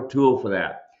wonderful tool for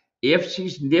that. If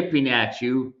she's nipping at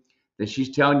you, then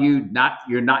she's telling you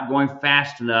you're not going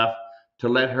fast enough to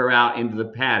let her out into the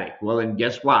paddock. Well, then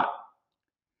guess what?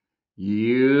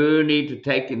 You need to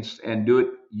take and do it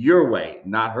your way,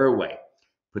 not her way.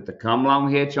 Put the come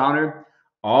along hitch on her.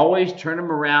 Always turn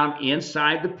them around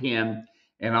inside the pen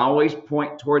and always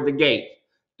point toward the gate.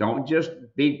 Don't just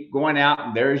be going out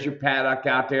and there's your paddock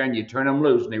out there and you turn them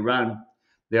loose and they run.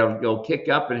 They'll kick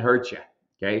up and hurt you.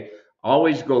 Okay.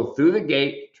 Always go through the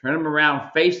gate, turn them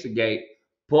around, face the gate,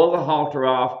 pull the halter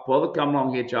off, pull the come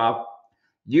along hitch off.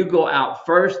 You go out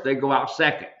first, they go out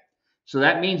second. So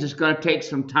that means it's going to take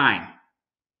some time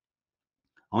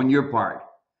on your part.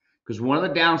 Because one of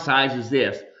the downsides is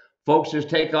this. Folks just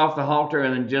take off the halter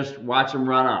and then just watch them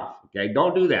run off. Okay,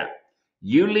 don't do that.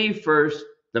 You leave first,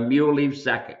 the mule leaves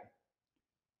second.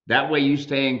 That way you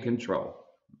stay in control.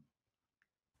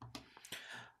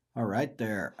 All right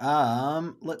there.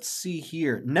 Let's see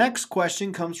here. Next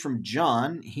question comes from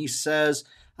John. He says,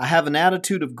 I have an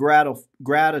attitude of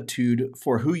gratitude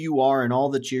for who you are and all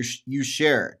that you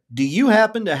share. Do you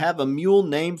happen to have a mule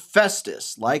named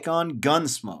Festus, like on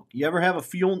Gunsmoke? You ever have a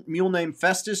mule named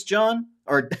Festus, John?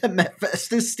 Or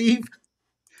Festus, Steve?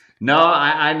 No,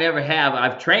 I never have.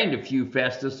 I've trained a few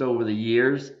Festus over the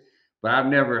years, but I've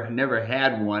never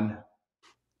had one.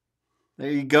 There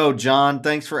you go, John.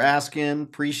 Thanks for asking.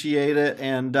 Appreciate it.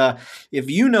 And if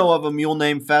you know of a mule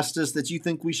named Festus that you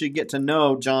think we should get to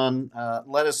know, John,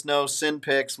 let us know. Send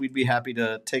pics. We'd be happy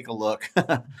to take a look.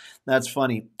 That's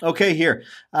funny. Okay, here.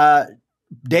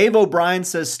 Dave O'Brien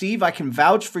says, Steve, I can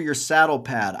vouch for your saddle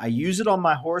pad. I use it on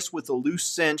my horse with a loose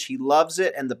cinch. He loves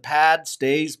it, and the pad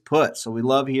stays put. So we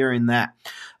love hearing that.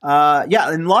 Yeah,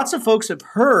 and lots of folks have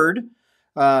heard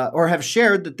or have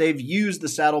shared that they've used the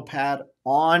saddle pad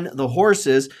on the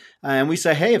horses. And we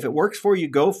say, hey, if it works for you,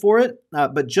 go for it.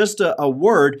 But just a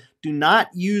word, do not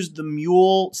use the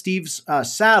mule, Steve's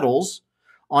saddles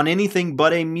on anything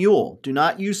but a mule. Do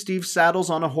not use Steve's saddles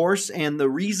on a horse. And the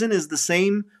reason is the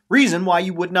same reason why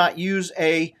you would not use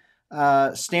a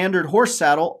standard horse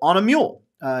saddle on a mule.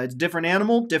 It's a different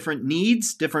animal, different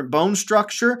needs, different bone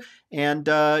structure, and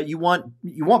you want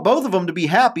both of them to be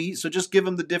happy, so just give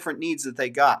them the different needs that they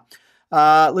got.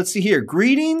 Let's see here.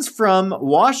 Greetings from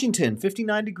Washington,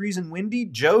 59 degrees and windy.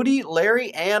 Jody,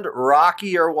 Larry, and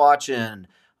Rocky are watching.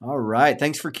 All right.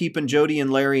 Thanks for keeping Jody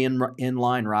and Larry in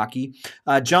line, Rocky.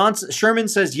 Sherman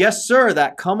says, yes, sir,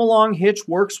 that come-along hitch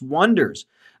works wonders.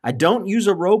 I don't use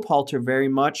a rope halter very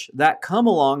much. That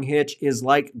come-along hitch is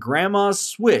like grandma's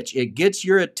switch. It gets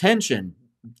your attention.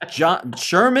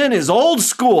 Sherman is old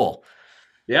school.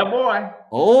 Yeah, boy.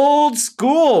 Old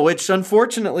school, which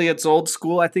unfortunately it's old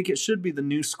school. I think it should be the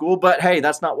new school, but hey,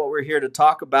 that's not what we're here to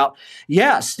talk about.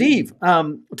 Yeah, Steve,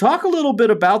 talk a little bit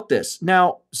about this.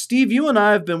 Now, Steve, you and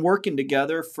I have been working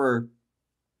together for,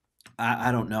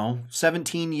 I don't know,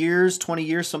 17 years, 20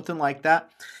 years, something like that.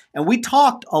 And we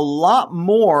talked a lot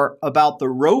more about the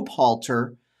rope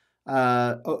halter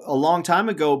a long time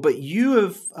ago, but you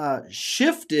have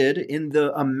shifted in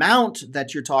the amount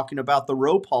that you're talking about the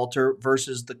rope halter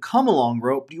versus the come-along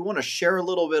rope. Do you want to share a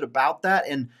little bit about that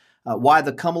and why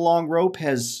the come-along rope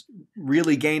has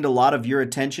really gained a lot of your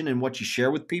attention and what you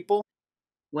share with people?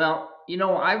 Well,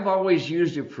 I've always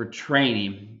used it for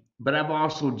training, but I've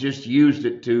also just used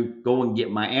it to go and get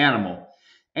my animal.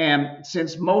 And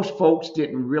since most folks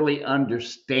didn't really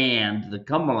understand the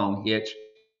come-along hitch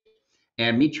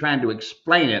and me trying to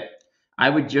explain it, I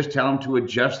would just tell them to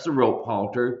adjust the rope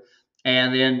halter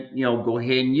and then, go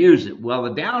ahead and use it. Well,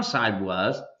 the downside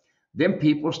was then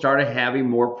people started having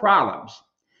more problems.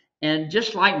 And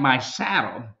just like my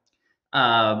saddle,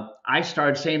 I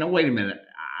started saying, oh, wait a minute,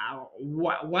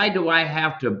 why do I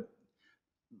have to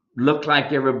look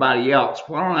like everybody else?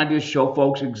 Why don't I just show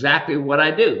folks exactly what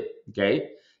I do? Okay.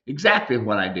 Exactly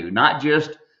what I do, not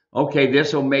just, okay,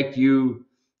 this will make you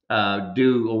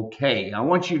do okay. I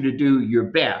want you to do your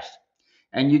best.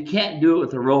 And you can't do it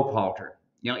with a rope halter.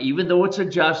 Even though it's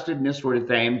adjusted and this sort of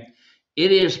thing,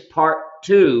 it is part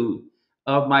 2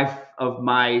 of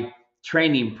my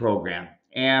training program.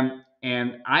 And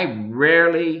I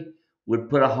rarely would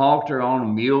put a halter on a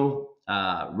mule,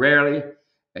 rarely.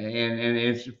 And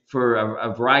it's for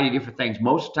a variety of different things.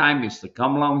 Most of the time it's the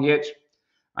come along hitch.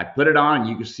 I put it on, and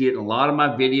you can see it in a lot of my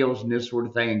videos and this sort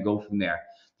of thing and go from there.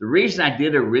 The reason I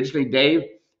did it originally, Dave,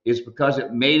 is because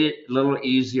it made it a little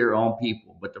easier on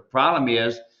people. But the problem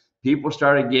is people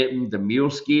started getting the mule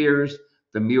skiers,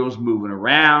 the mules moving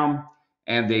around,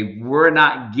 and they were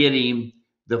not getting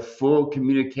the full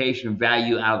communication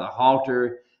value out of the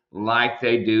halter. like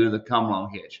they do the come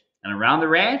along hitch. And around the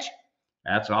ranch,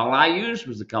 that's all I used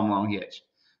was the come along hitch.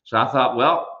 So I thought,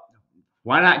 well,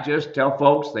 why not just tell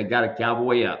folks they got a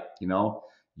Cowboy up?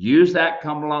 Use that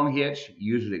come along hitch,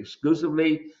 use it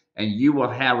exclusively, and you will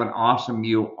have an awesome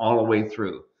mule all the way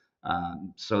through.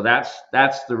 So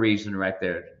that's the reason right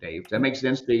there, Dave. Does that make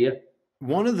sense to you?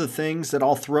 One of the things that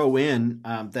I'll throw in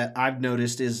that I've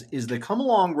noticed is the come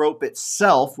along rope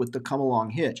itself with the come along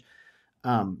hitch.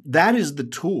 That is the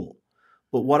tool.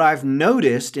 But what I've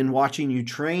noticed in watching you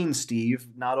train, Steve,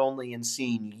 not only in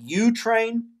seeing you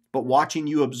train, but watching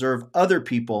you observe other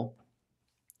people,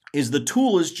 is the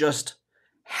tool is just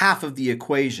half of the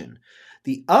equation.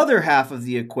 The other half of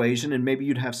the equation, and maybe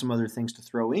you'd have some other things to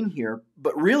throw in here,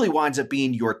 but really winds up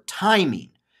being your timing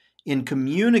in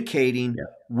communicating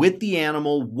with the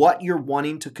animal what you're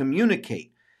wanting to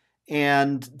communicate.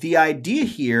 And the idea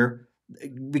here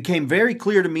became very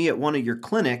clear to me at one of your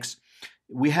clinics.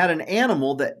 We had an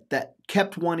animal that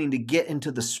kept wanting to get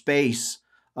into the space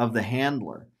of the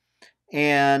handler.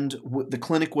 And the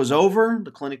clinic was over,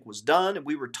 the clinic was done, and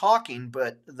we were talking,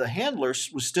 but the handler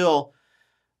was still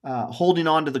holding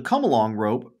on to the come-along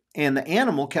rope, and the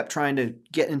animal kept trying to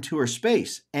get into her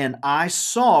space. And I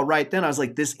saw right then, I was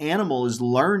like, this animal is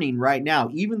learning right now.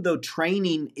 Even though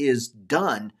training is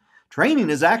done, training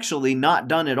is actually not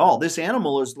done at all. This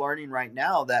animal is learning right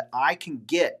now that I can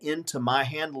get into my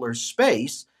handler's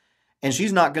space, and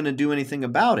she's not going to do anything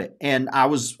about it. And I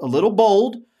was a little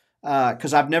bold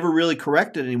because I've never really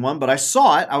corrected anyone, but I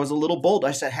saw it. I was a little bold.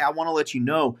 I said, hey, I want to let you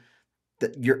know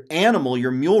that your animal,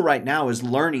 your mule right now is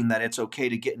learning that it's okay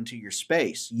to get into your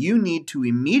space. You need to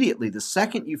immediately, the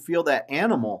second you feel that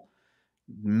animal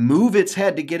move its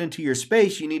head to get into your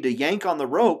space, you need to yank on the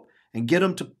rope and get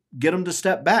them to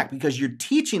step back, because you're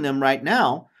teaching them right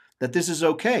now that this is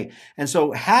okay. And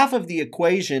so half of the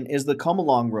equation is the come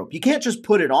along rope. You can't just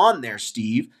put it on there,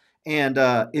 Steve, and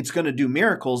it's going to do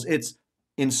miracles. It's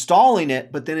installing it,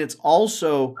 but then it's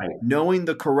also knowing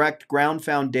the correct ground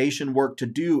foundation work to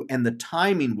do and the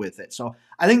timing with it. So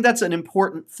I think that's an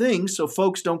important thing, so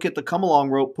folks don't get the come along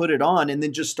rope, put it on, and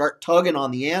then just start tugging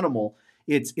on the animal.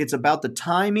 It's about the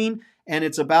timing, and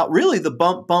it's about really the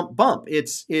bump, bump, bump.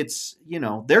 It's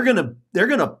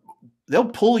they'll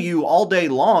pull you all day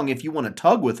long if you want to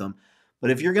tug with them, but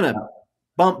if you're gonna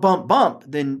bump, bump, bump,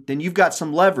 then you've got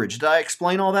some leverage. Did I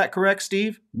explain all that correct,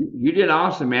 Steve? You did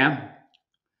awesome, man.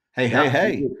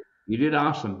 Hey. You did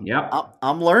awesome. Yep.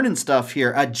 I'm learning stuff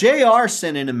here. JR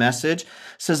sent in a message,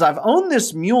 says, I've owned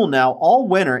this mule now all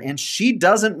winter, and she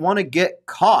doesn't want to get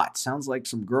caught. Sounds like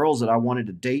some girls that I wanted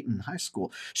to date in high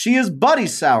school. She is buddy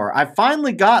sour. I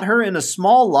finally got her in a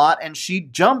small lot, and she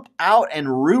jumped out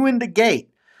and ruined a gate.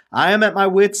 I am at my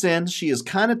wit's end. She is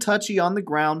kind of touchy on the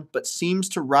ground, but seems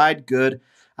to ride good.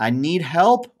 I need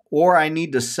help, or I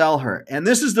need to sell her. And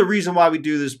this is the reason why we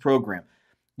do this program.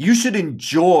 You should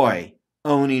enjoy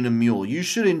owning a mule. You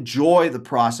should enjoy the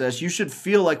process. You should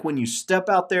feel like when you step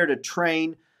out there to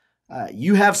train,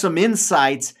 you have some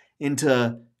insights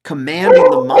into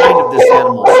commanding the mind of this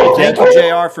animal. So thank you,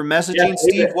 JR, for messaging. Yeah,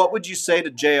 Steve, what would you say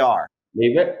to JR?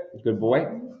 Leave it. Good boy.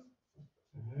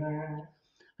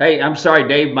 Hey, I'm sorry,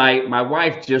 Dave. My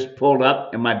wife just pulled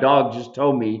up, and my dog just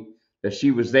told me that she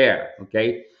was there.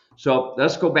 Okay, so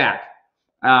let's go back.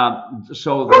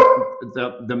 So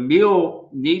the mule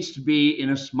needs to be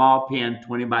in a small pen,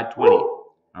 20 by 20. All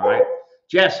right,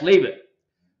 Jess, leave it.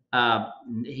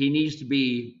 He needs to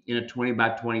be in a 20 by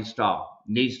 20 stall.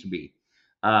 Needs to be.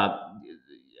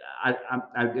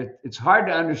 It's hard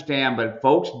to understand, but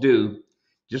folks do.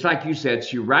 Just like you said,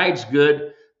 she rides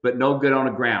good, but no good on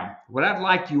the ground. What I'd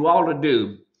like you all to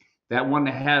do, that one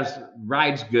that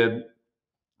rides good,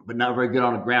 but not very good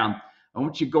on the ground, I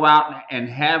want you to go out and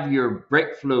have your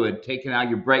brake fluid taken out of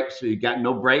your brakes so you got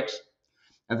no brakes.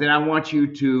 And then I want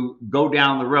you to go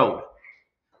down the road.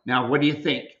 Now, what do you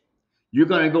think? You're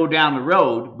going to go down the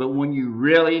road, but when you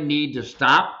really need to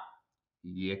stop,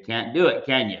 you can't do it,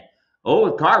 can you? Oh,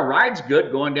 the car rides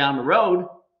good going down the road,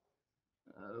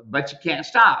 but you can't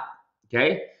stop.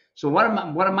 Okay? So what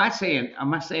am I saying?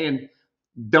 Am I saying,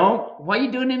 why are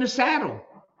you doing it in the saddle?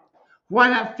 Why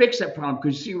not fix that problem?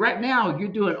 Because you see, right now you're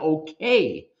doing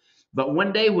okay. But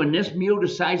one day when this mule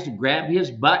decides to grab his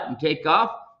butt and take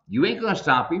off, you ain't gonna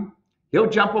stop him. He'll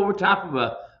jump over top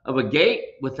of a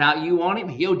gate without you on him.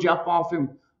 He'll jump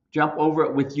over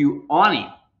it with you on him.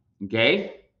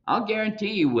 Okay? I'll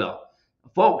guarantee you will.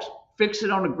 Folks, fix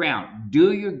it on the ground.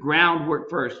 Do your groundwork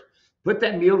first. Put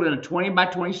that mule in a 20 by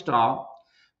 20 stall.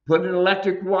 Put an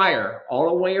electric wire all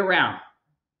the way around.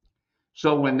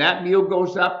 So when that mule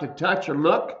goes up to touch or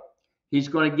look, he's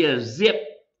going to get a zip,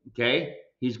 okay?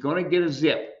 He's going to get a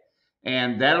zip.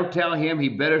 And that'll tell him he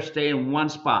better stay in one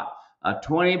spot, a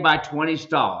 20 by 20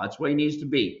 stall. That's where he needs to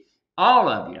be. All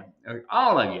of you,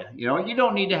 all of you, you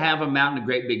don't need to have him out in a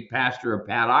great big pasture or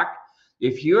paddock.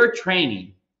 If you're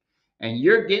training and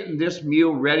you're getting this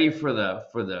mule ready for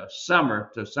the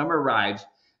summer rides,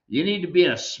 you need to be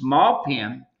in a small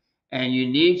pen and you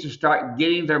need to start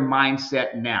getting their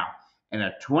mindset now. And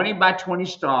a 20 by 20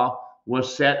 stall will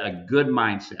set a good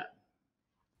mindset.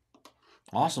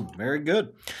 Awesome. Very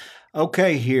good.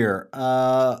 Okay, here.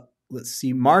 Let's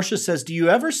see. Marcia says, do you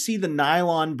ever see the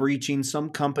nylon breeching some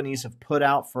companies have put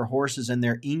out for horses in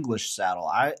their English saddle?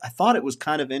 I thought it was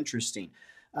kind of interesting.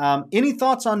 Any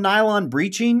thoughts on nylon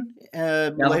breeching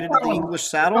related to the English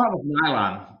saddle? The problem with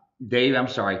nylon, Dave, I'm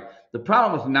sorry. The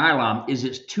problem with nylon is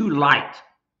it's too light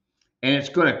and it's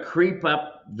going to creep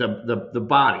up the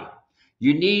body.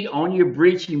 You need on your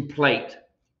breeching plate,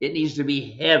 it needs to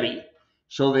be heavy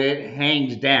so that it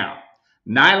hangs down.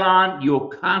 Nylon, you'll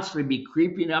constantly be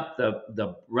creeping up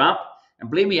the rump. And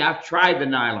believe me, I've tried the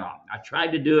nylon. I tried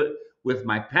to do it with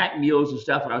my pack mules and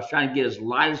stuff. And I was trying to get as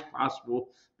light as possible,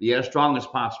 but yet as strong as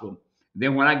possible.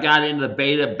 Then when I got into the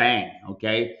beta, bang,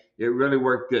 okay, it really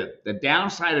worked good. The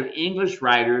downside of English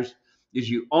riders is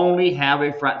you only have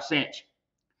a front cinch.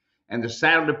 And the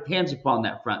saddle depends upon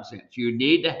that front cinch. You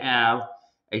need to have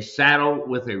a saddle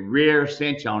with a rear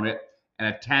cinch on it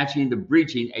and attaching the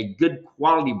breeching, a good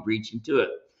quality breeching to it.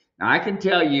 Now, I can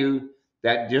tell you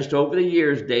that just over the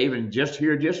years, Dave, and just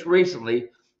recently,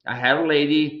 I had a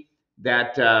lady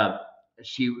that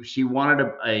she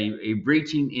wanted a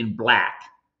breeching in black.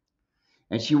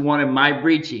 And she wanted my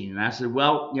breeching. And I said,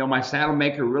 well, my saddle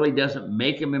maker really doesn't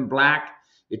make them in black.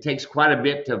 It takes quite a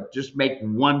bit to just make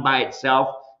one by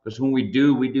itself. Because when we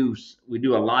do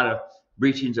a lot of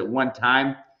breechings at one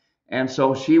time. And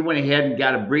so she went ahead and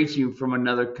got a breeching from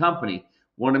another company.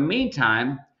 Well, in the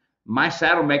meantime, my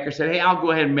saddle maker said, hey, I'll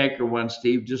go ahead and make her one,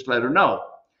 Steve. Just let her know.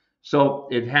 So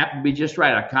it happened to be just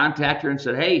right. I contacted her and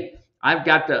said, hey, I've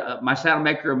got my saddle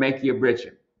maker will make you a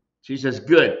Britchen. She says,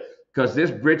 good, because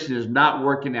this Britchen is not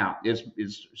working out.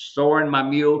 It's soring my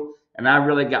mule, and I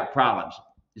really got problems.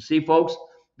 You see, folks,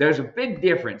 there's a big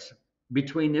difference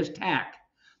between this tack.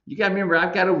 You got to remember,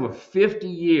 I've got over 50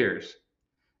 years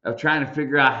of trying to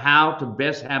figure out how to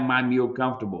best have my mule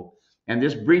comfortable. And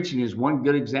this breeching is one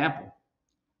good example.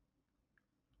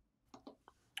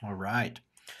 All right.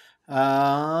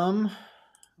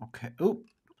 Okay. Oh,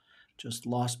 just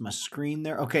lost my screen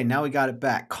there. Okay, now we got it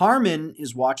back. Carmen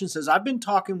is watching, says, I've been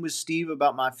talking with Steve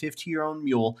about my 50-year-old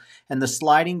mule and the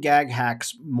sliding gag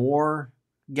hackamore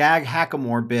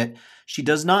bit. She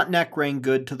does not neck rein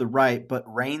good to the right,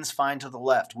 but reins fine to the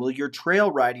left. Will your trail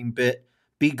riding bit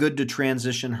be good to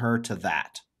transition her to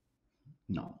that?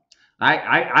 No.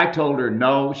 I told her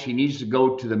no, she needs to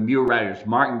go to the mule rider's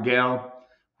martingale,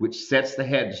 which sets the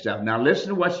head and stuff. Now listen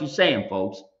to what she's saying,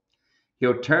 folks.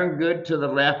 He'll turn good to the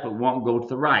left, but won't go to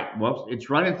the right. Well, it's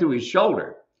running through his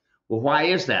shoulder. Well, why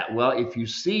is that? Well, if you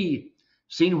seen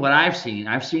what I've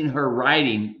seen her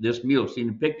riding this mule, seen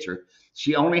the picture.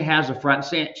 She only has a front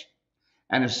cinch,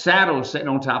 and the saddle is sitting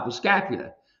on top of the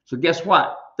scapula. So guess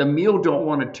what? The mule don't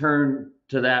want to turn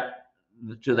to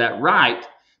that right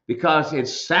because the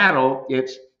saddle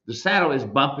is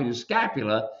bumping the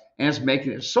scapula and it's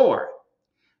making it sore.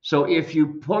 So if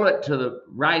you pull it to the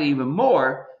right even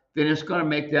more, then it's going to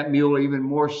make that mule even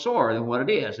more sore than what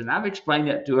it is. And I've explained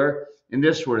that to her in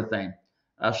this sort of thing.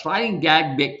 Sliding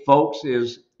gag bit, folks,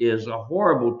 is a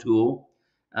horrible tool.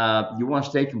 You want to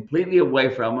stay completely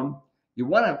away from them. You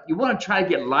want to try to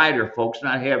get lighter, folks,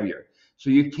 not heavier. So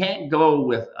you can't go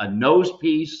with a nose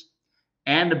piece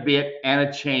and a bit and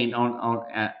a chain on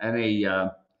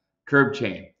a curb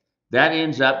chain. That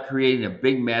ends up creating a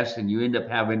big mess, and you end up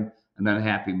having an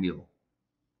unhappy mule.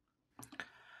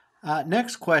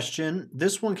 Next question.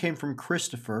 This one came from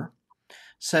Christopher.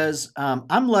 Says,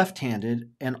 I'm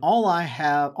left-handed, and all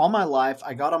my life,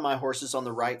 I got on my horses on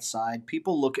the right side.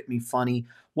 People look at me funny.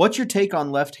 What's your take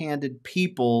on left-handed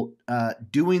people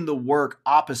doing the work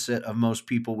opposite of most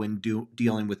people when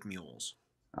dealing with mules?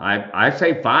 I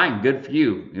say fine, good for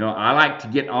you. I like to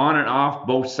get on and off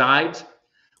both sides.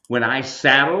 When I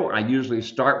saddle, I usually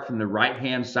start from the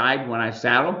right-hand side when I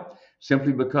saddle,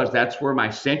 simply because that's where my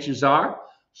cinches are.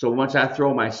 So once I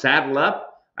throw my saddle up,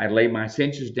 I lay my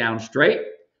cinches down straight.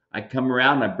 I come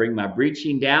around, I bring my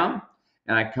breeching down,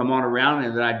 and I come on around,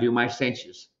 and then I do my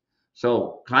cinches.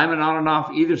 So climbing on and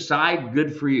off either side,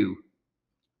 good for you.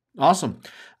 Awesome.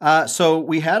 So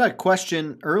we had a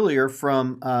question earlier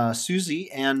from Susie,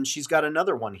 and she's got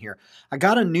another one here. I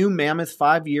got a new Mammoth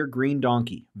 5-year green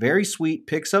donkey. Very sweet,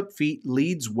 picks up feet,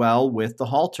 leads well with the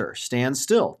halter. Stands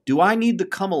still. Do I need the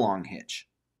come-along hitch?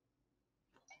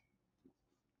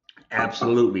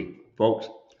 Absolutely, folks.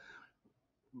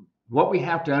 What we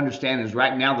have to understand is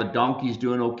right now the donkey's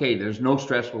doing okay. There's no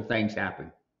stressful things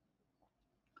happen.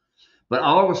 But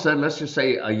all of a sudden, let's just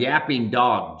say a yapping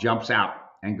dog jumps out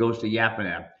and goes to yapping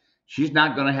at him. She's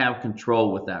not going to have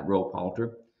control with that rope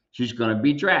halter. She's going to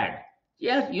be dragged.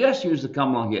 Yes, use the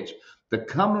come along hitch. The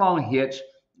come along hitch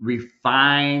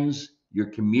refines your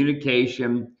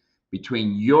communication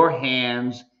between your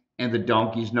hands and the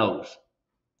donkey's nose.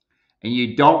 And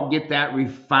you don't get that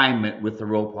refinement with the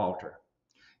rope halter.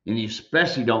 And you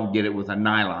especially don't get it with a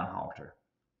nylon halter.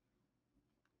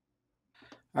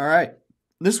 All right.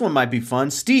 This one might be fun.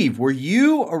 Steve, were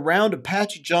you around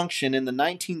Apache Junction in the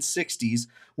 1960s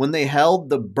when they held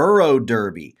the Burro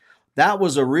Derby? That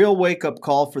was a real wake-up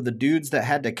call for the dudes that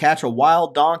had to catch a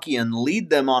wild donkey and lead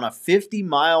them on a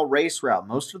 50-mile race route.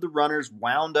 Most of the runners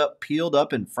wound up, peeled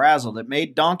up, and frazzled. It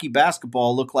made donkey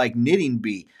basketball look like knitting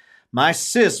bee. My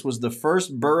sis was the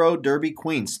first Burro Derby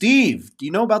queen. Steve, do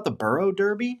you know about the Burro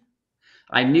Derby?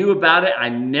 I knew about it. I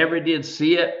never did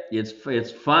see it.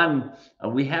 It's fun.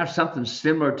 We have something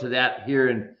similar to that here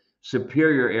in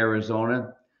Superior,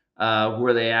 Arizona,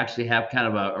 where they actually have kind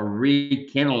of a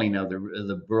rekindling of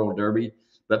the burro derby,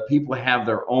 but people have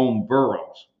their own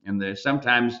burros, and there's some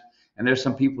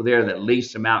people there that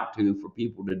lease them out for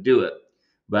people to do it.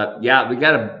 But yeah, we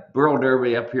got a burro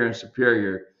derby up here in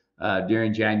Superior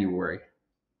during January.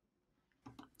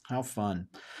 How fun.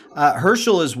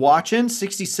 Herschel is watching,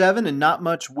 67 and not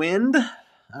much wind.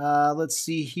 Let's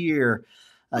see here.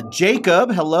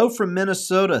 Jacob, hello from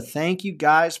Minnesota. Thank you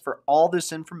guys for all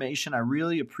this information. I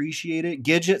really appreciate it.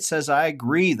 Gidget says, I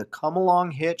agree. The come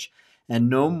along hitch and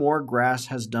no more grass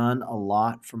has done a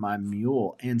lot for my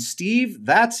mule. And Steve,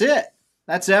 that's it.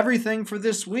 That's everything for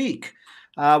this week.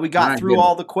 We got through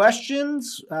all the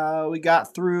questions. We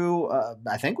got through,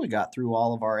 I think we got through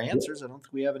all of our answers. I don't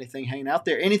think we have anything hanging out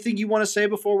there. Anything you want to say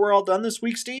before we're all done this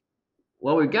week, Steve?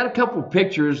 Well, we've got a couple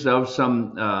pictures of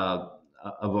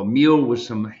of a mule with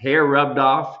some hair rubbed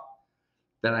off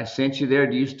that I sent you there.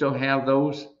 Do you still have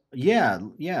those? Yeah.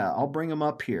 I'll bring them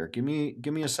up here. Give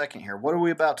me a second here. What are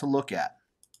we about to look at?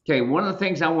 Okay, one of the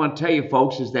things I want to tell you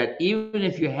folks is that even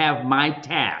if you have my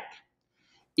tack,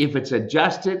 if it's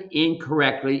adjusted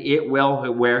incorrectly, it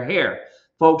will wear hair.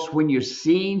 Folks, when you're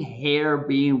seeing hair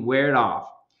being weared off,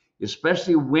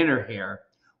 especially winter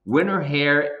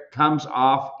hair comes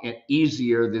off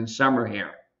easier than summer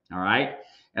hair, all right?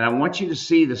 And I want you to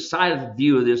see the side of the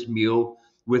view of this mule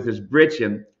with his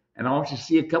Britchen, and I want you to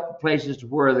see a couple places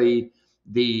where the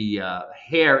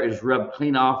hair is rubbed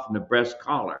clean off from the breast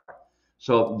collar.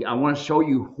 So I want to show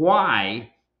you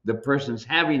why the person's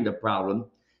having the problem.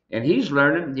 And he's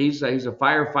learning. He's a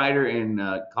firefighter in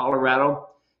Colorado.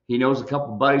 He knows a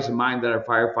couple buddies of mine that are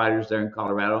firefighters there in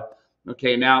Colorado.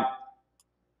 Okay, now,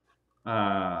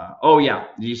 oh yeah,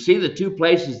 you see the two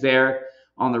places there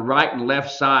on the right and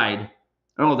left side?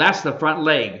 Oh, that's the front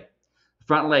leg.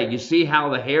 Front leg. You see how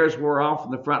the hairs wore off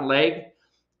in the front leg?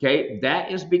 Okay,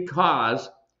 that is because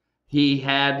he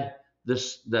had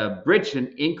the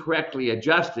Britchen incorrectly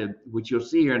adjusted, which you'll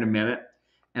see here in a minute,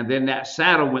 and then that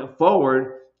saddle went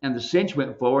forward and the cinch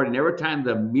went forward, and every time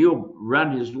the mule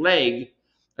run his leg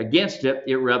against it,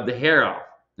 it rubbed the hair off.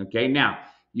 Okay, now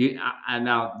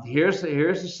now here's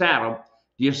the saddle.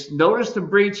 You notice the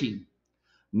breeching.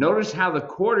 Notice how the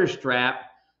quarter strap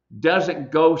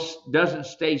doesn't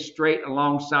stay straight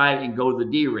alongside and go to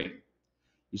the D-ring.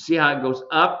 You see how it goes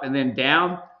up and then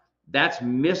down? That's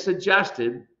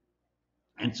misadjusted.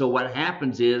 And so what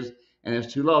happens is, and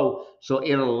it's too low, so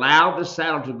it allowed the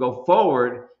saddle to go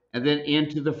forward and then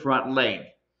into the front leg.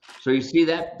 So you see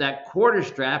that quarter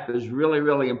strap is really,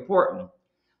 really important.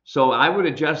 So I would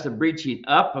adjust the breeching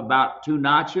up about 2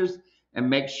 notches and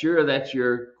make sure that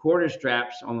your quarter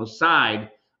straps on the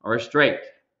side are straight.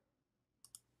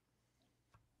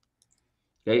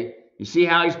 Okay, you see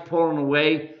how he's pulling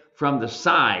away from the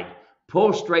side.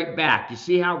 Pull straight back. You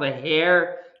see how the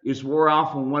hair is wore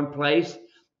off in one place?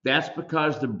 That's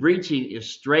because the breeching is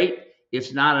straight.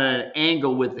 It's not at an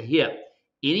angle with the hip.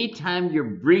 Anytime your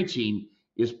breeching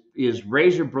is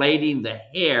razor blading the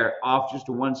hair off just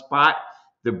to one spot,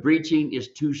 the breeching is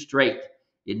too straight.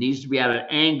 It needs to be at an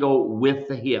angle with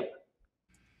the hip.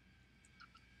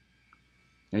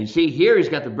 Now you see here he's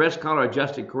got the breast collar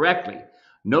adjusted correctly.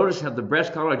 Notice how the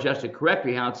breast collar adjusted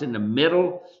correctly, how it's in the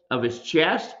middle of his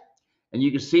chest. And you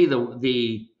can see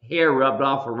the hair rubbed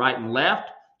off for right and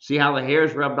left. See how the hair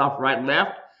is rubbed off right and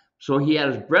left? So he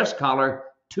had his breast collar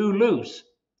too loose.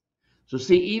 So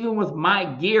see, even with my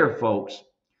gear, folks,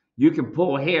 you can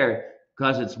pull hair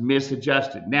because it's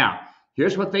misadjusted. Now,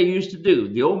 here's what they used to do.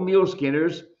 The old mule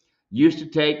skinners used to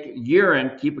take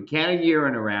urine, keep a can of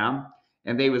urine around,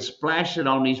 and they would splash it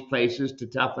on these places to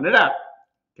toughen it up.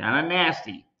 Kind of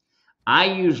nasty. I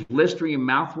use Listerine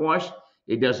mouthwash.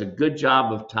 It does a good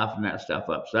job of toughening that stuff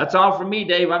up. So that's all from me,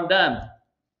 Dave. I'm done.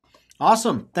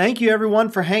 Awesome. Thank you, everyone,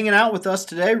 for hanging out with us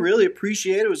today. Really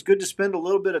appreciate it. It was good to spend a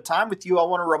little bit of time with you. I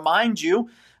want to remind you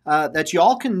that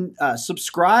y'all can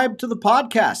subscribe to the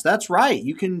podcast. That's right.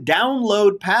 You can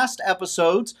download past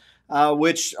episodes,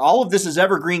 which all of this is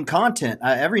evergreen content.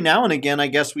 Every now and again, I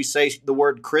guess we say the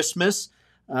word Christmas.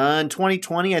 In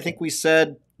 2020, I think we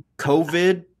said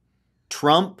COVID,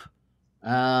 Trump,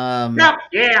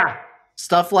 yeah,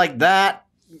 stuff like that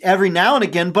every now and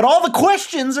again. But all the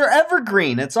questions are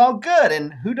evergreen. It's all good.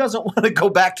 And who doesn't want to go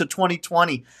back to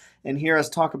 2020 and hear us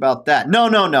talk about that?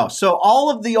 No. So all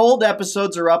of the old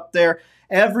episodes are up there.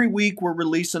 Every week we're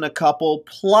releasing a couple,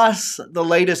 plus the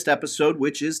latest episode,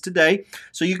 which is today.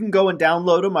 So you can go and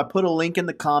download them. I put a link in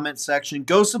the comment section.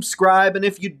 Go subscribe. And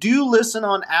if you do listen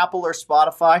on Apple or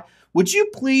Spotify, would you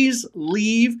please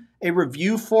leave a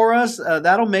review for us?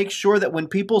 That'll make sure that when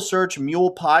people search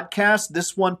Mule Podcast,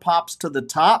 this one pops to the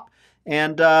top.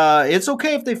 And it's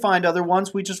okay if they find other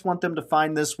ones. We just want them to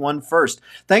find this one first.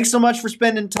 Thanks so much for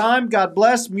spending time. God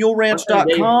bless.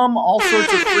 MuleRanch.com. All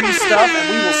sorts of free stuff. And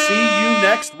we will see you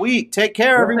next week. Take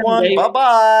care, everyone.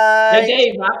 Bye-bye.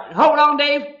 Hey, Dave. Hold on,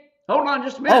 Dave. Hold on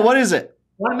just a minute. Oh, what is it?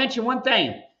 I want to mention one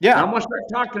thing. Yeah. I'm going to start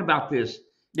talking about this.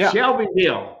 Yeah.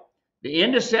 Shelbyville, the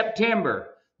end of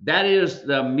September. That is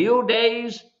the Mule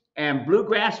Days and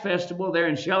Bluegrass Festival there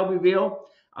in Shelbyville.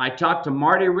 I talked to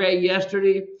Marty Ray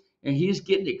yesterday, and he's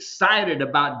getting excited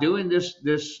about doing this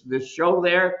show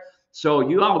there. So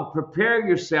you all prepare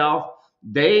yourself.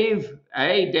 Dave,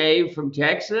 hey, Dave from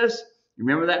Texas,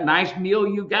 remember that nice mule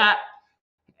you got?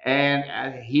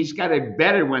 And he's got a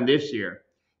better one this year.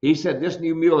 He said this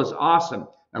new mule is awesome.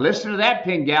 Now listen to that,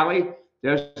 Pingally.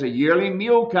 There's a yearly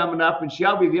mule coming up in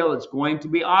Shelbyville. It's going to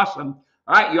be awesome.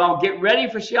 All right, y'all get ready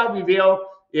for Shelbyville.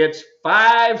 It's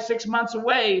 5-6 months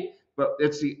away, but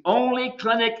it's the only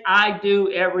clinic I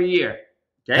do every year.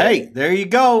 Okay? Hey, there you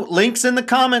go. Links in the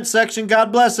comment section.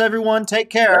 God bless everyone. Take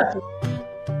care.